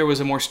bet if there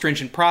was a more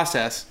stringent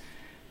process,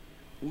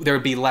 there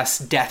would be less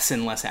deaths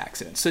and less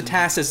accidents. So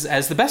Tass,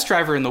 as the best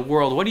driver in the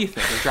world, what do you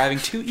think? Is driving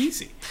too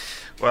easy?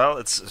 Well,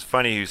 it's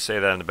funny you say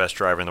that I'm the best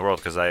driver in the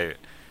world, because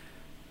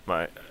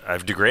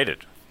I've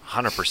degraded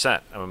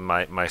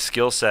 100%. My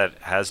skill set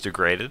has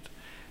degraded,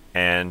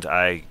 and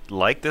I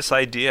like this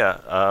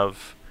idea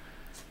of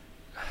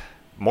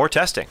more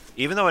testing.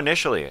 Even though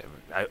initially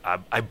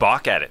I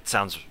balk at it.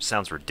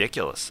 Sounds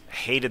ridiculous.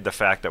 Hated the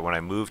fact that when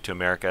I moved to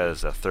America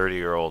as a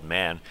 30-year-old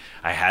man,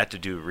 I had to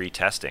do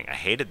retesting. I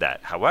hated that.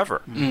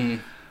 However,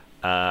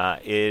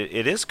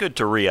 it is good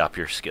to re-up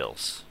your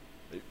skills.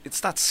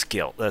 It's not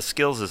skill.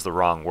 Skills is the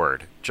wrong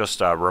word.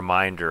 Just a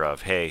reminder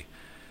of, hey,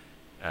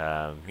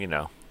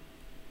 there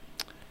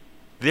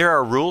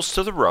are rules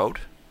to the road,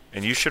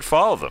 and you should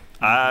follow them.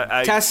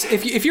 Tess,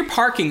 if you're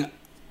parking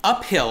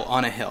uphill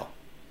on a hill,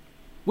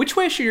 which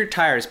way should your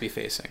tires be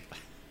facing?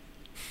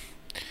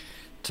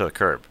 To the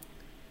curb.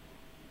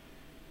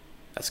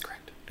 That's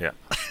correct. Yeah.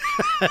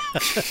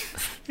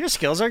 Your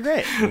skills are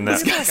great. No.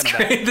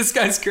 This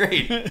guy's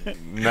great.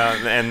 No,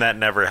 and that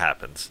never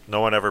happens.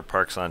 No one ever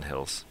parks on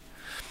hills.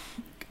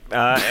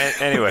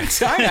 Anyway.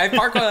 I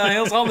park on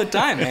hills all the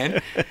time,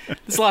 man.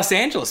 It's Los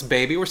Angeles,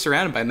 baby. We're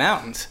surrounded by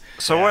mountains.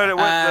 So what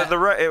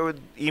the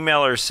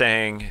emailer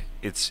saying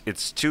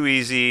it's too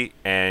easy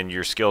and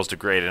your skills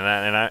degrade,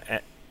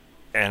 and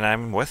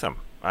I'm with him.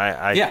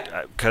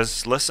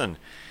 Because listen,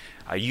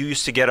 you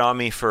used to get on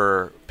me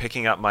for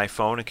picking up my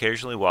phone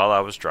occasionally while I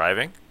was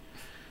driving.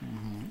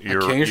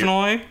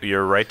 Occasionally?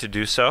 You're right to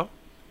do so.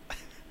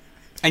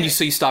 And you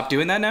stopped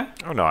doing that now?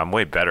 Oh no, I'm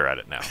way better at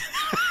it now.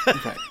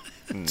 Okay.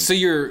 So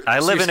your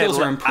skills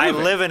are improving. I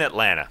live in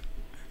Atlanta.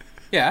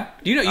 Yeah.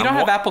 You don't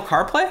have Apple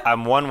CarPlay?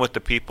 I'm one with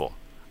the people.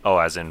 Oh,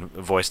 as in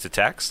voice to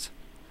text?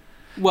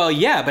 Well,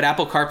 yeah, but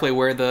Apple CarPlay,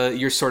 where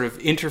your sort of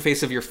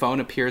interface of your phone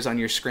appears on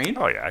your screen.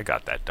 Oh yeah, I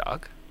got that,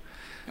 dog.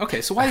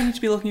 Okay, so why do you need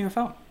to be looking at your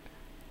phone?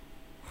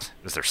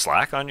 Is there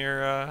Slack on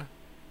your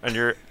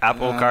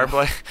Apple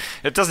CarPlay?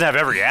 It doesn't have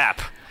every app.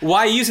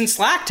 Why are you using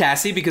Slack,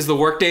 Tassie? Because the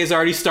workday's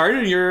already started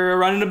and you're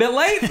running a bit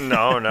late?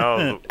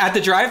 No. At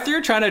the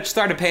drive-thru, trying to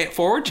start a pay it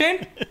forward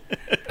chain?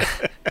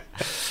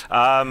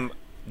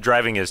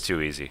 Driving is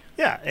too easy.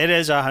 Yeah, it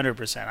is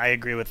 100%. I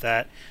agree with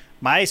that.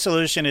 My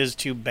solution is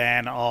to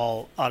ban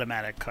all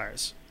automatic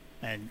cars,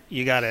 and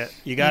you gotta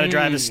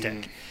drive a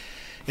stick.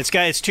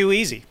 It's too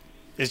easy.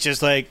 It's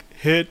just like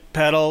hit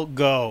pedal,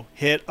 go,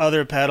 hit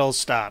other pedal,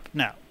 stop.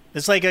 No,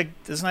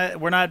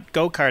 we're not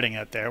go-karting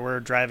out there. We're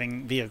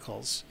driving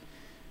vehicles.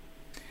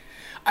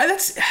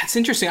 That's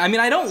interesting. I mean,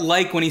 I don't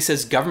like when he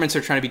says governments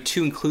are trying to be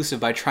too inclusive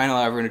by trying to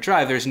allow everyone to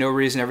drive. There's no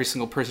reason every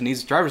single person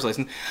needs a driver's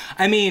license.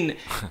 I mean,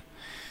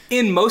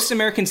 in most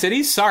American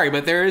cities, sorry,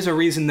 but there is a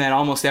reason that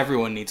almost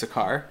everyone needs a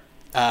car.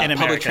 In America,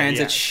 public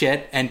transit's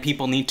shit, and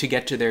people need to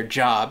get to their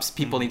jobs.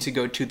 People need to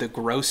go to the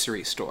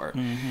grocery store.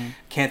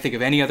 Can't think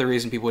of any other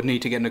reason people would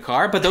need to get in a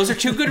car, but those are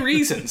two good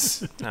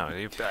reasons. No,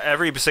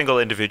 every single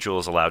individual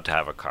is allowed to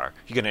have a car.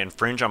 You're going to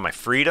infringe on my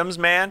freedoms,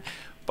 man?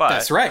 But,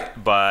 that's right.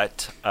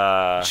 But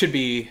should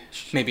be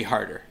maybe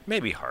harder.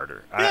 Maybe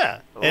harder.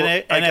 Yeah,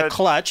 a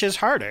clutch is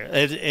harder.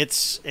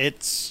 It's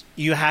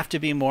you have to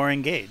be more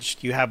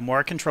engaged. You have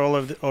more control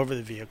over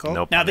the vehicle.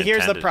 No now, pun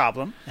here's the intended.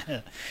 problem.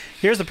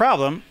 Here's the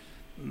problem.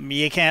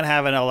 You can't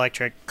have an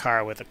electric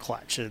car with a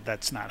clutch.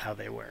 That's not how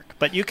they work.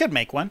 But you could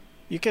make one.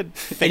 You could.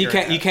 And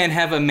you can't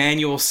have a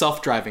manual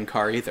self-driving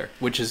car either,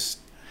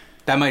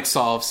 that might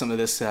solve some of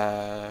this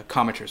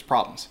commenter's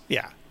problems.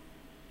 Yeah.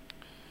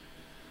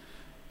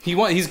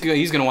 He's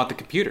going to want the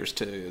computers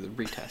to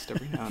retest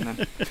every now and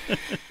then.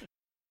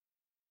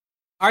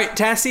 All right,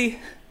 Tassie,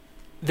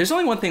 there's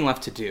only one thing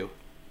left to do,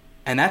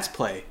 and that's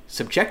play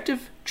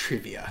Subjective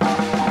Trivia.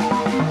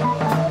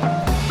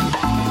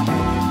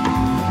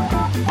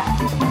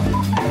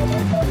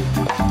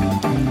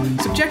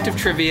 Subjective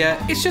Trivia,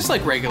 it's just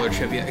like regular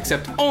trivia,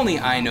 except only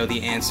I know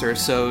the answer.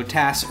 So,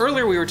 Tass,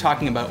 earlier we were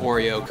talking about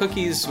Oreo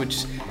cookies,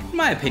 which, in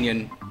my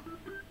opinion,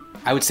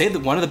 I would say that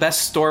one of the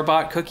best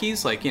store-bought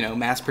cookies,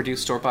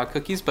 mass-produced store-bought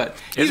cookies, but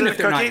even if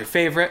they're not your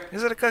favorite...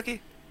 Is it a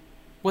cookie?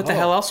 What the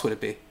hell else would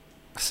it be?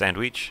 A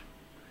sandwich.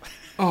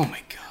 Oh, my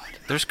God.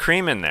 There's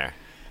cream in there.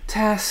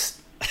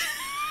 Tess,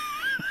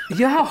 you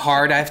know how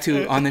hard I have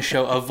to, on the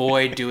show,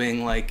 avoid doing,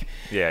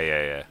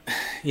 Yeah.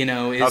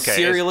 Is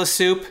cereal a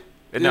soup?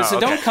 No, so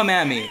don't come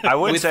at me. I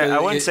wouldn't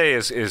call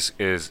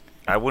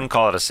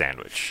it a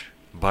sandwich,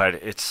 but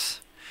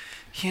it's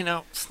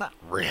not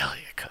really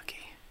a cookie.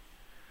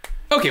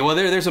 Okay, well,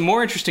 there's a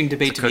more interesting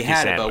debate to be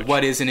had sandwich. about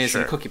what is and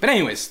isn't a cookie. But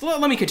anyways,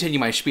 let me continue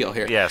my spiel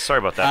here. Yeah, sorry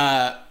about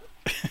that.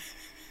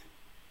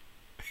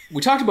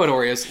 We talked about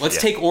Oreos. Let's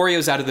take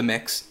Oreos out of the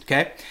mix,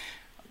 okay?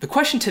 The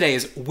question today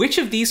is, which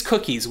of these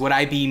cookies would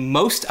I be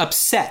most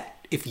upset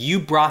if you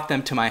brought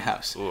them to my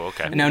house? Ooh,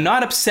 okay. Now,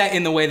 not upset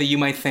in the way that you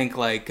might think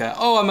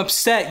I'm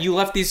upset you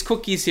left these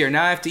cookies here.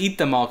 Now I have to eat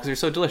them all because they're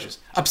so delicious.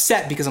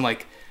 Upset because I'm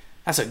like,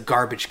 that's a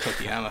garbage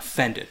cookie. I'm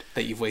offended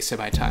that you've wasted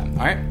my time.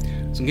 All right?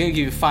 So I'm going to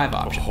give you 5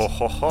 options.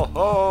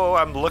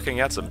 I'm looking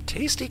at some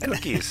tasty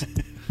cookies.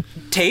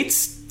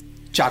 Tate's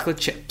chocolate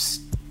chips.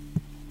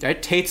 All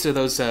right? Tate's are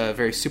those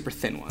very super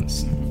thin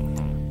ones.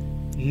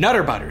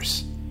 Nutter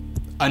Butters.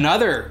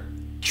 Another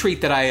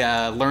treat that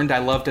I learned I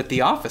loved at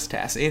the office,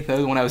 Tassie,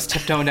 when I was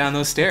tiptoeing down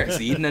those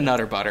stairs, eating a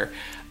Nutter Butter.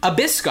 A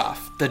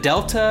Biscoff, the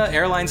Delta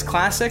Airlines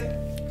classic.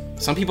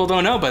 Some people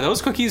don't know, but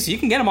those cookies, you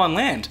can get them on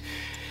land.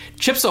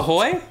 Chips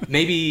Ahoy,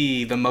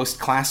 maybe the most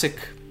classic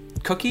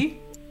cookie.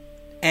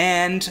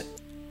 And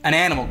an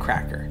animal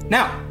cracker.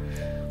 Now,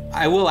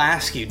 I will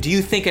ask you, do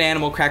you think an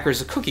animal cracker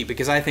is a cookie?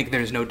 Because I think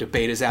there's no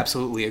debate. It is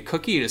absolutely a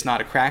cookie. It is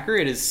not a cracker.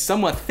 It is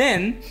somewhat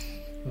thin,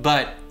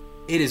 but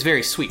it is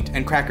very sweet,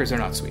 and crackers are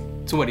not sweet.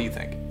 So what do you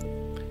think?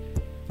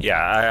 Yeah,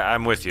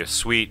 I'm with you.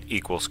 Sweet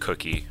equals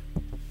cookie.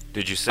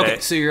 Did you say? Okay,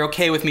 so you're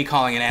okay with me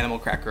calling an animal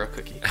cracker a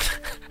cookie?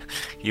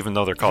 Even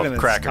though they're called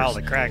crackers. Called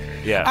a cracker.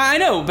 Yeah. I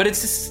know, but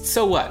it's just,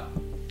 so what?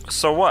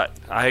 So what?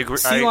 I agree.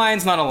 Sea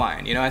lion's not a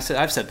lion. You know, I've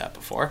said that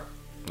before.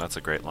 That's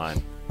a great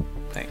line.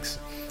 Thanks.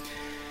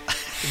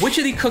 Which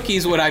of the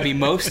cookies would I be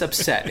most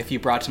upset if you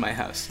brought to my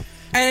house?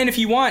 And if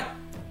you want,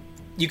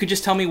 you could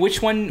just tell me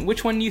which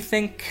one you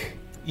think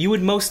you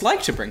would most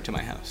like to bring to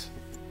my house.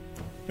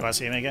 You want to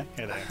see them again?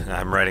 Here they are.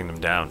 I'm writing them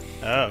down.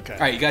 Oh, okay. All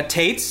right, you got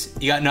Tate's,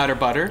 you got Nutter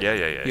Butter. Yeah.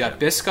 You got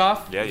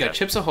Biscoff, you got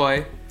Chips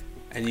Ahoy,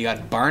 and you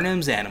got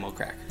Barnum's Animal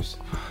Crackers.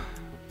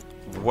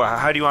 Well,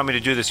 how do you want me to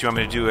do this? You want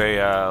me to do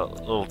a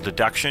little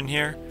deduction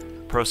here?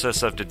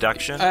 Process of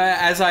deduction?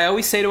 As I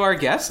always say to our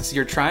guests,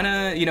 you're trying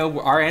to,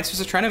 our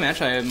answers are trying to match.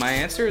 My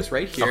answer is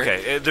right here.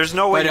 Okay, there's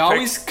no way But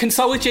always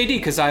consult with JD,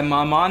 because I'm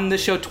on the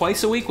show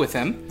twice a week with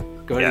him.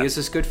 Go to Use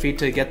This Good Feet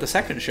to get the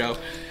second show.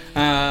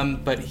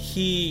 But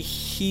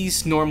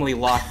he's normally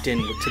locked in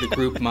to the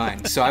group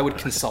mind, so I would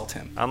consult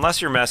him.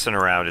 Unless you're messing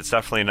around, it's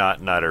definitely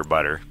not Nutter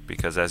Butter,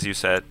 because as you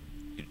said,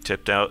 you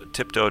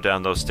tiptoe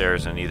down those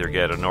stairs and either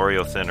get an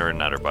Oreo Thin or a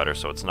Nutter Butter,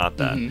 so it's not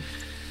that. Mm-hmm.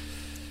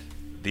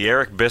 The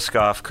Eric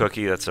Biscoff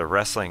cookie, that's a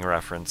wrestling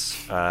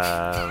reference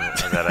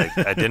that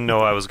I didn't know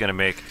I was going to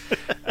make.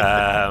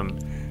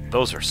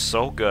 Those are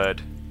so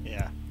good.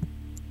 Yeah.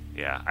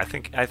 Yeah, I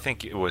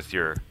think with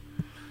your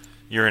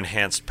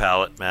enhanced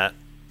palate, Matt,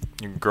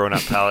 your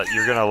grown-up palate,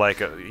 you're going to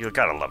like it. You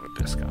got to love a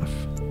Biscoff.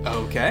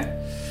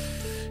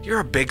 Okay. You're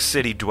a big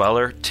city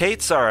dweller.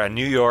 Tate's are a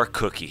New York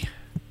cookie.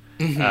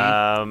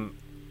 Mm-hmm.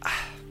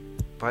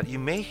 But you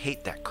may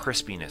hate that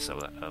crispiness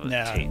of a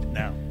Tate.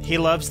 No, he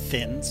loves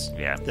thins.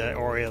 Yeah, the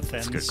Oreo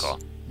thins. That's a good call.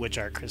 Which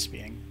are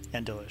crispy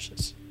and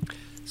delicious.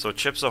 So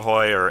Chips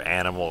Ahoy are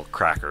animal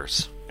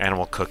crackers,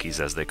 animal cookies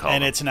as they call them.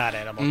 And it's not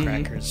animal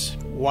crackers.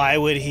 Why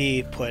would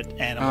he put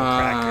animal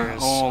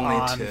crackers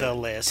on the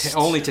list?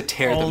 Only to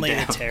tear them down. Only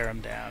to tear them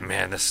down.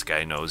 Man, this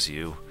guy knows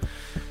you.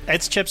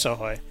 It's Chips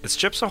Ahoy. It's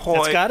Chips Ahoy.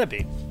 It's got to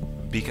be.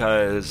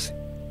 Because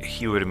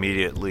he would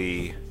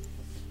immediately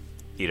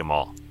eat them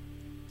all.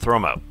 Throw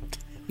them out.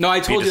 No, I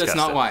told you that's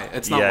not why.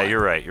 It's not why. Yeah, you're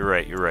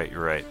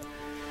right.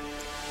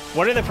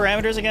 What are the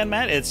parameters again,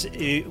 Matt?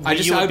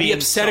 I'd be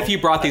upset if you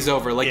brought these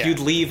over. Like, you'd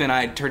leave and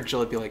I'd turn to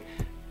Jill and be like,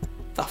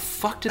 the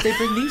fuck did they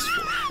bring these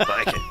for?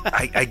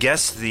 I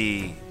guess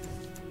the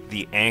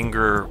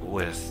anger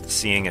with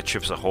seeing a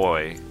Chips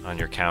Ahoy on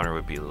your counter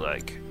would be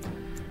like,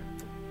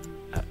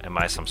 am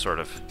I some sort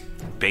of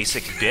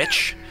basic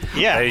bitch?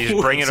 Yeah, you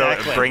just bring in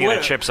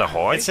a Chips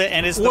Ahoy.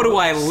 What do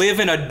I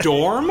live in a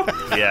dorm?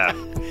 Yeah.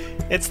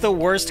 It's the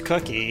worst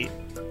cookie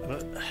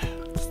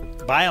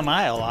by a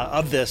mile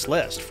of this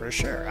list, for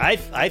sure. I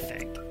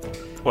think.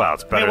 Well,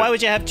 it's better. I mean, why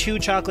would you have two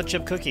chocolate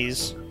chip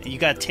cookies? You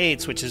got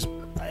Tate's, which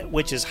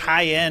is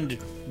high-end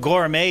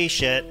gourmet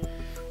shit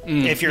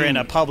if you're in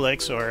a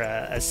Publix or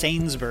a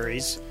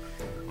Sainsbury's.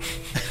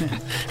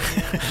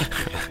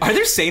 Are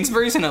there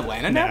Sainsbury's in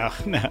Atlanta now?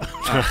 No.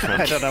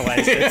 I don't know why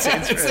I said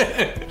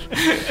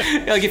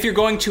Sainsbury's. Like if you're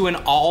going to an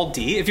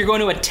Aldi, if you're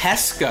going to a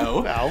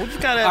Tesco. Well,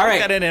 we've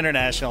got an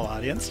international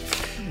audience.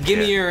 Give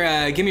me your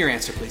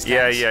answer, please.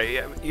 Thomas.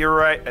 Yeah. You're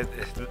right.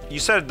 You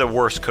said the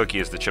worst cookie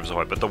is the Chips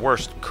Ahoy, but the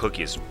worst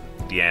cookie is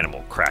the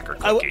animal cracker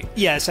cookie.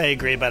 Yes, I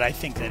agree, but I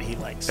think that he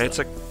likes them.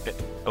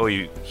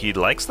 He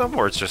likes them,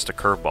 or it's just a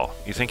curveball?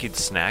 You think he'd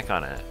snack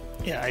on it?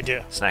 Yeah, I do.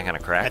 Snack on a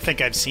crack? I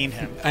think I've seen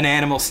him. An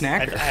animal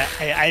snacker.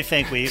 I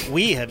think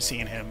we have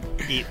seen him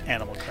eat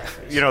animal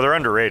crackers. They're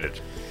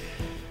underrated.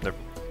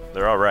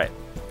 They're all right.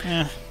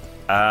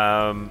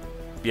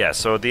 Yeah.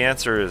 So the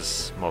answer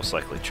is most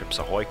likely Chips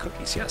Ahoy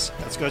cookies, yes.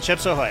 Let's go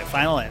Chips Ahoy.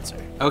 Final answer.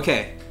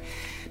 Okay.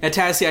 Now,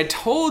 Tassie, I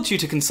told you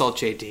to consult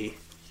JD.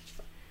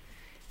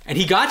 And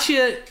he got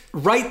you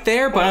right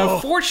there, but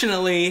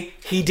unfortunately,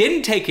 he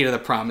didn't take you to the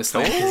promised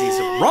land because he's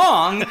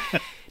wrong.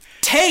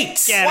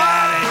 Tate's! Get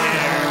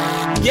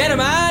out of here! Get him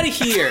out of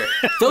here!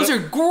 Those are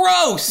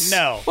gross!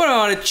 No. What, I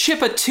want to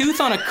chip a tooth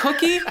on a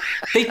cookie?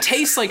 They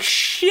taste like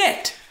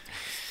shit!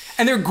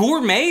 And they're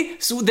gourmet,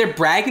 so they're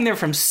bragging they're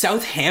from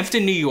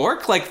Southampton, New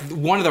York, like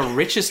one of the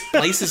richest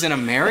places in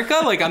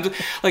America. Like I'm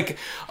like,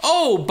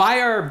 buy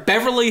our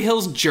Beverly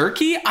Hills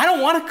jerky? I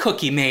don't want a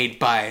cookie made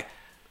by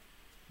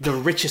the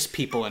richest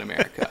people in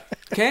America.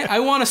 Okay? I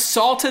want a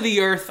salt of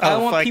the earth. I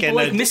want people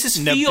like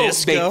Mrs.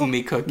 Fields baking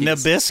me cookies.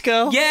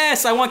 Nabisco?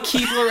 Yes, I want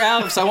Keebler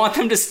Alps. I want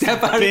them to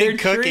step out of their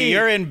cookie. tree.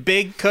 You're in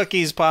Big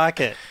Cookie's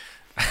pocket.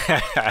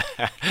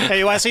 Hey,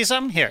 you want to see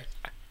something? Here.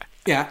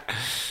 Yeah.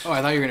 Oh,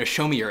 I thought you were going to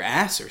show me your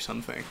ass or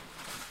something.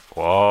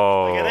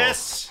 Whoa. Look at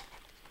this.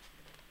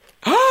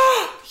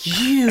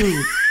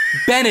 You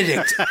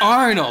Benedict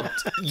Arnold.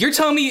 You're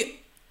telling me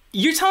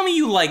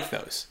you like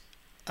those?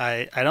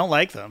 I don't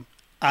like them.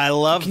 I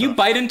love them. Can you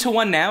bite into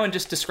one now and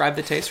just describe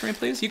the taste for me,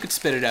 please? You could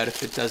spit it out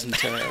if it doesn't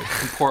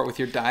comport with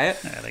your diet.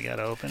 Yeah, they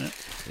gotta open it.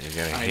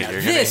 You're gonna hear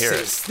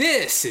it.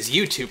 This is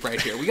YouTube right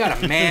here. We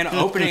got a man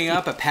opening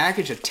up a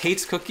package of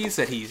Tate's cookies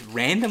that he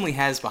randomly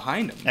has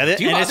behind him.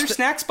 Do you have other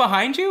snacks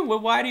behind you?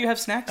 Why do you have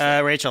snacks?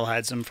 Rachel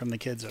hides them from the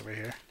kids over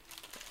here.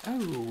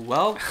 Oh,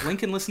 well,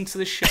 Lincoln listens to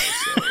the show,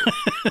 so...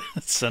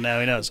 So now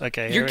he knows.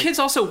 Okay. Your kids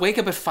also wake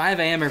up at 5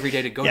 a.m. every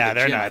day to go to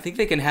the gym. I think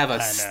they can have a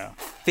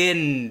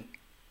thin,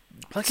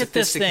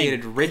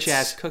 sophisticated,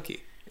 rich-ass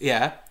cookie.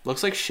 Yeah,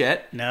 looks like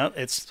shit. No,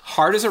 it's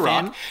hard as a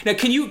rock. Now,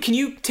 can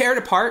you tear it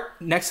apart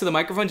next to the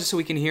microphone just so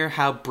we can hear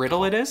how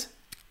brittle it is?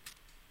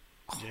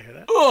 Did you hear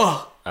that?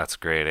 Ugh! That's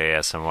great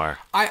ASMR.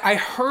 I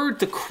heard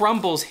the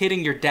crumbles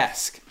hitting your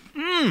desk.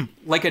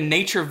 Like a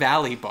Nature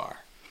Valley bar.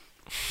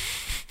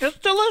 It's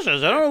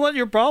delicious. I don't know what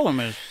your problem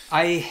is.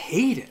 I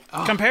hate it.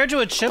 Oh. Compared to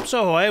a Chips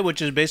Ahoy,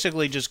 which is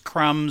basically just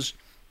crumbs,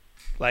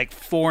 like,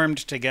 formed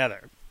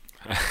together.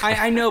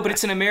 I know, but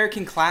it's an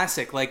American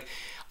classic. Like,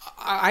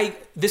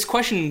 this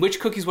question, which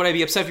cookies would I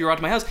be upset if you were out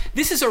to my house?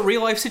 This is a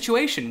real-life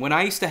situation. When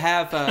I used to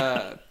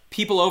have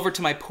people over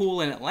to my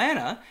pool in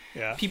Atlanta,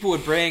 people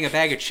would bring a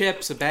bag of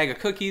chips, a bag of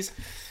cookies.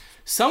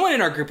 Someone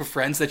in our group of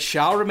friends that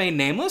shall remain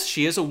nameless,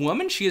 she is a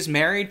woman, she is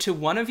married to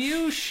one of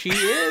you, she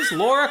is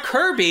Laura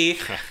Kirby,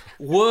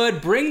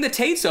 would bring the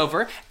Tates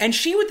over, and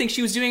she would think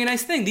she was doing a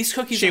nice thing. These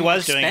cookies are more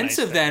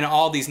expensive than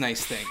all these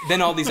nice things,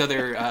 than all these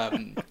other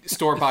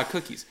store-bought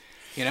cookies.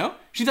 You know?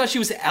 She thought she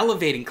was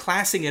elevating,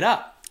 classing it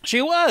up.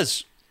 She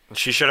was.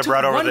 She should have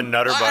brought over the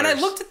Nutter Butters. And I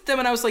looked at them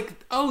and I was like,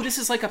 oh, this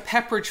is like a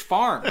Pepperidge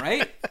Farm,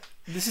 right?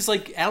 This is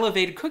like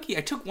elevated cookie.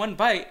 I took one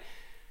bite.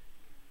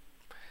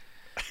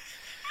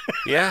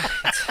 Yeah.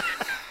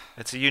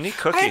 It's a unique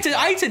cookie.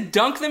 I had to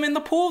dunk them in the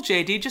pool,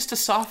 JD, just to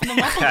soften them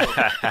up a little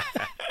bit.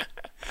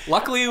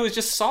 Luckily, it was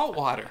just salt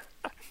water.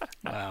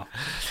 Wow.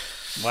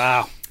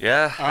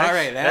 Yeah. All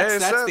right,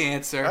 that's the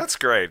answer. That's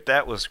great.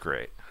 That was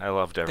great. I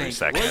loved every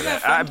second of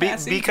that.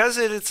 Because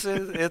it's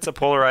a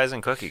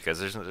polarizing cookie. Because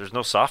there's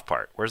no soft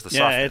part. Where's the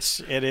softness?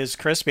 Yeah, it is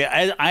crispy.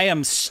 I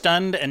am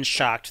stunned and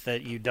shocked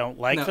that you don't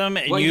like them.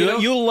 And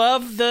you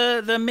love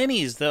the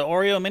minis, the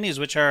Oreo minis,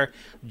 which are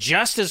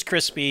just as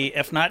crispy,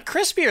 if not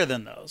crispier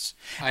than those.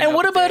 And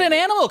what about an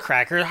animal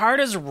cracker,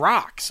 hard as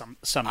rock?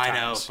 Sometimes I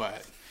know,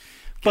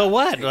 but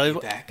what?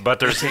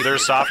 But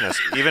there's softness.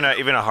 Even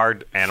a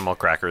hard animal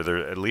cracker,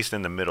 there, at least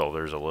in the middle,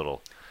 there's a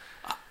little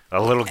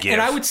give.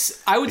 And I would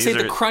say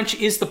the crunch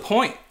is the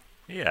point.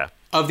 Yeah.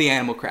 Of the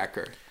animal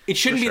cracker. It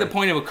shouldn't be the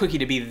point of a cookie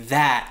to be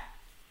that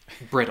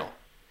brittle.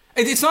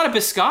 It's not a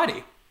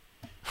biscotti.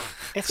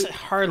 It's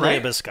hardly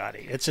a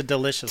biscotti. It's a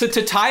delicious.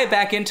 To tie it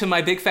back into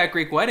my big fat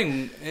Greek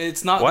wedding,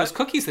 it's not those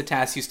cookies that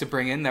Tass used to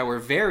bring in that were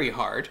very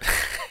hard,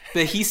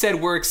 that he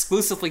said were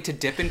exclusively to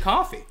dip in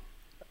coffee.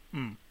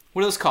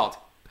 What are those called?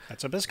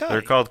 That's a biscotti.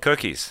 They're called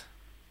cookies.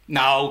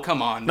 No,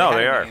 come on. No,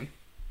 they are.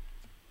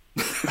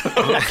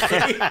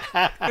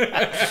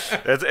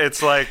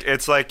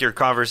 It's like your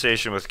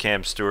conversation with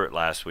Cam Stewart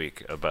last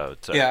week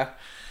about the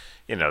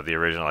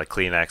original, like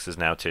Kleenex is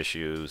now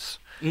tissues.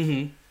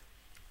 Mm-hmm.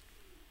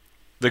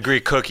 The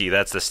Greek cookie,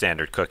 that's the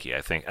standard cookie.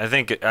 I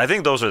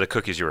think those are the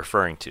cookies you're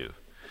referring to.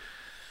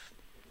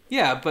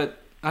 Yeah,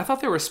 but I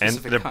thought there were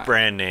specific and the kind.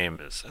 brand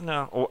name is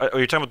no. Are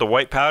you talking about the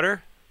white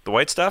powder, the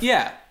white stuff?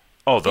 Yeah.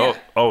 Oh, those.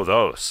 Yeah. Oh,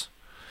 those.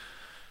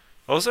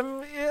 Those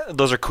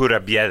are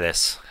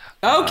curabiedes.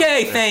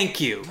 Okay,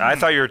 thank you. I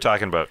thought you were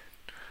talking about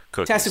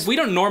cookies. Tess, if we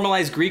don't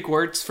normalize Greek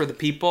words for the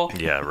people,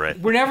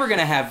 we're never going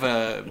to have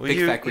a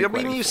big fat Greek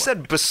wedding. You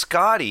said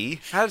biscotti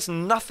has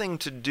nothing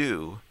to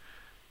do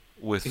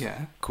with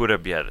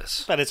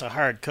curabiedes. But it's a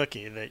hard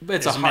cookie.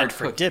 It's a hard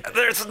cookie.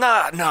 There's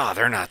not. No,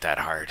 they're not that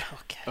hard.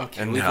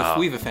 Okay.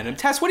 We've offended him.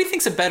 Tess, what do you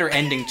think's a better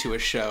ending to a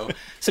show?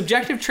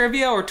 Subjective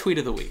trivia or tweet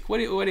of the week?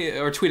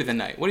 Or tweet of the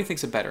night? What do you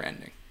think's a better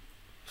ending?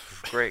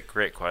 Great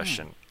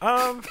question.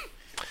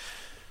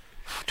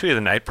 Tweet of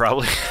the night,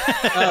 probably.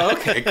 Oh,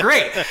 okay,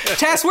 great.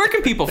 Tess, where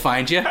can people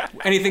find you?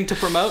 Anything to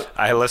promote?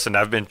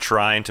 I've been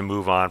trying to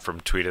move on from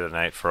tweet of the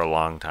night for a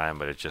long time,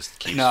 but it just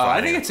keeps. No,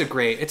 I think it's a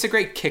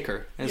great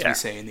kicker, as we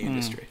say in the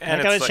industry. And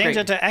I gotta change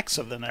it to X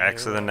of the night.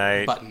 X of the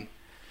night button.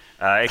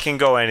 It can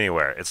go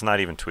anywhere. It's not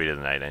even tweet of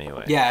the night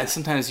anyway. Yeah,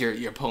 sometimes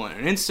you're pulling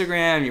an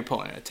Instagram, you're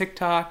pulling a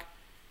TikTok.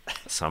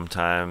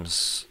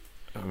 Sometimes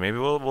maybe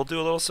we'll do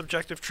a little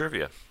subjective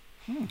trivia.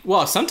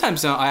 Well,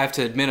 sometimes I have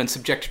to admit on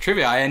subjective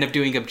trivia, I end up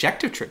doing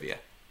objective trivia.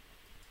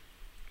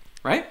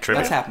 Right?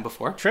 Trivia. That's happened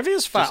before.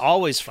 Trivia's fun.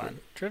 Always fun.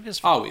 Trivia's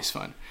fun. Always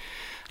fun.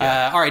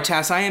 Yeah. All right,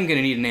 Tass, I am going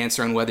to need an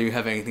answer on whether you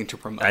have anything to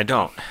promote. I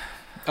don't.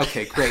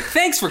 Okay, great.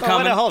 Thanks for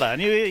coming. Well, hold on.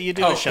 You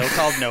do a show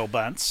called No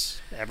Bunts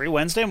every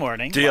Wednesday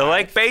morning. Do you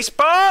like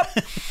baseball?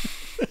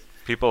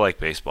 People like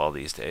baseball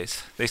these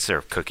days. They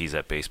serve cookies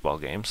at baseball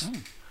games.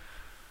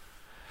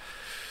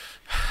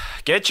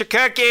 Get your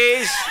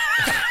cookies.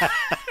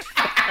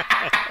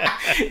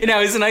 Now,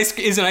 is an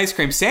ice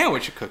cream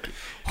sandwich a cookie?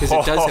 Because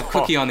it does have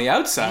cookie on the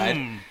outside.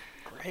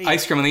 great.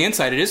 ice cream on the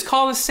inside. It is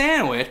called a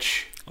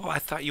sandwich. Oh, I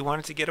thought you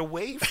wanted to get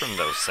away from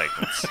those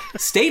segments.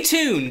 Stay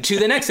tuned to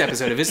the next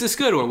episode of Is This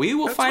Good, where we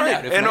will find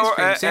out if an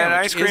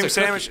ice cream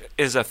sandwich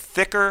is a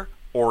thicker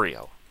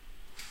Oreo.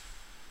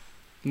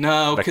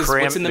 No, because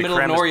what's in the middle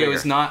of an Oreo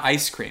is not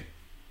ice cream.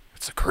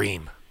 It's a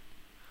cream.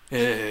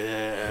 Remember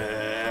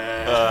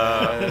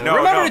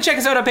to check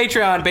us out on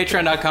Patreon,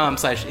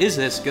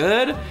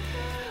 patreon.com/isthisgood.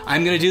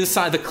 I'm going to do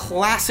the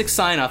classic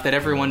sign-off that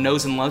everyone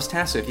knows and loves,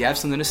 Tess. So if you have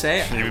something to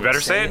say, you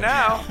better say it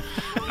now.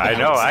 I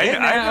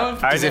know.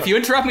 Because if you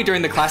interrupt me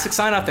during the classic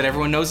sign-off that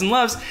everyone knows and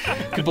loves,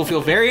 people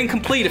feel very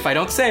incomplete if I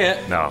don't say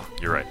it. No,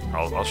 you're right.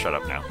 I'll shut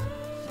up now.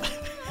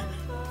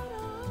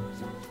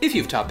 If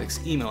you have topics,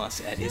 email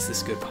us at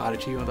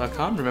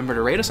isthisgoodpod@gmail.com. Remember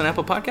to rate us on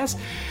Apple Podcasts.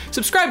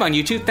 Subscribe on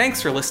YouTube.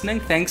 Thanks for listening.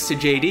 Thanks to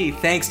JD.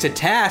 Thanks to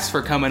Tass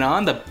for coming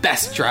on, the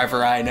best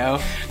driver I know.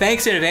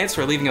 Thanks in advance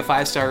for leaving a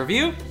 5-star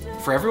review.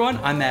 For everyone,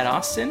 I'm Matt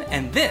Austin,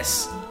 and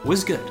this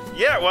was good.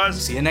 Yeah, it was.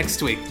 See you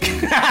next week.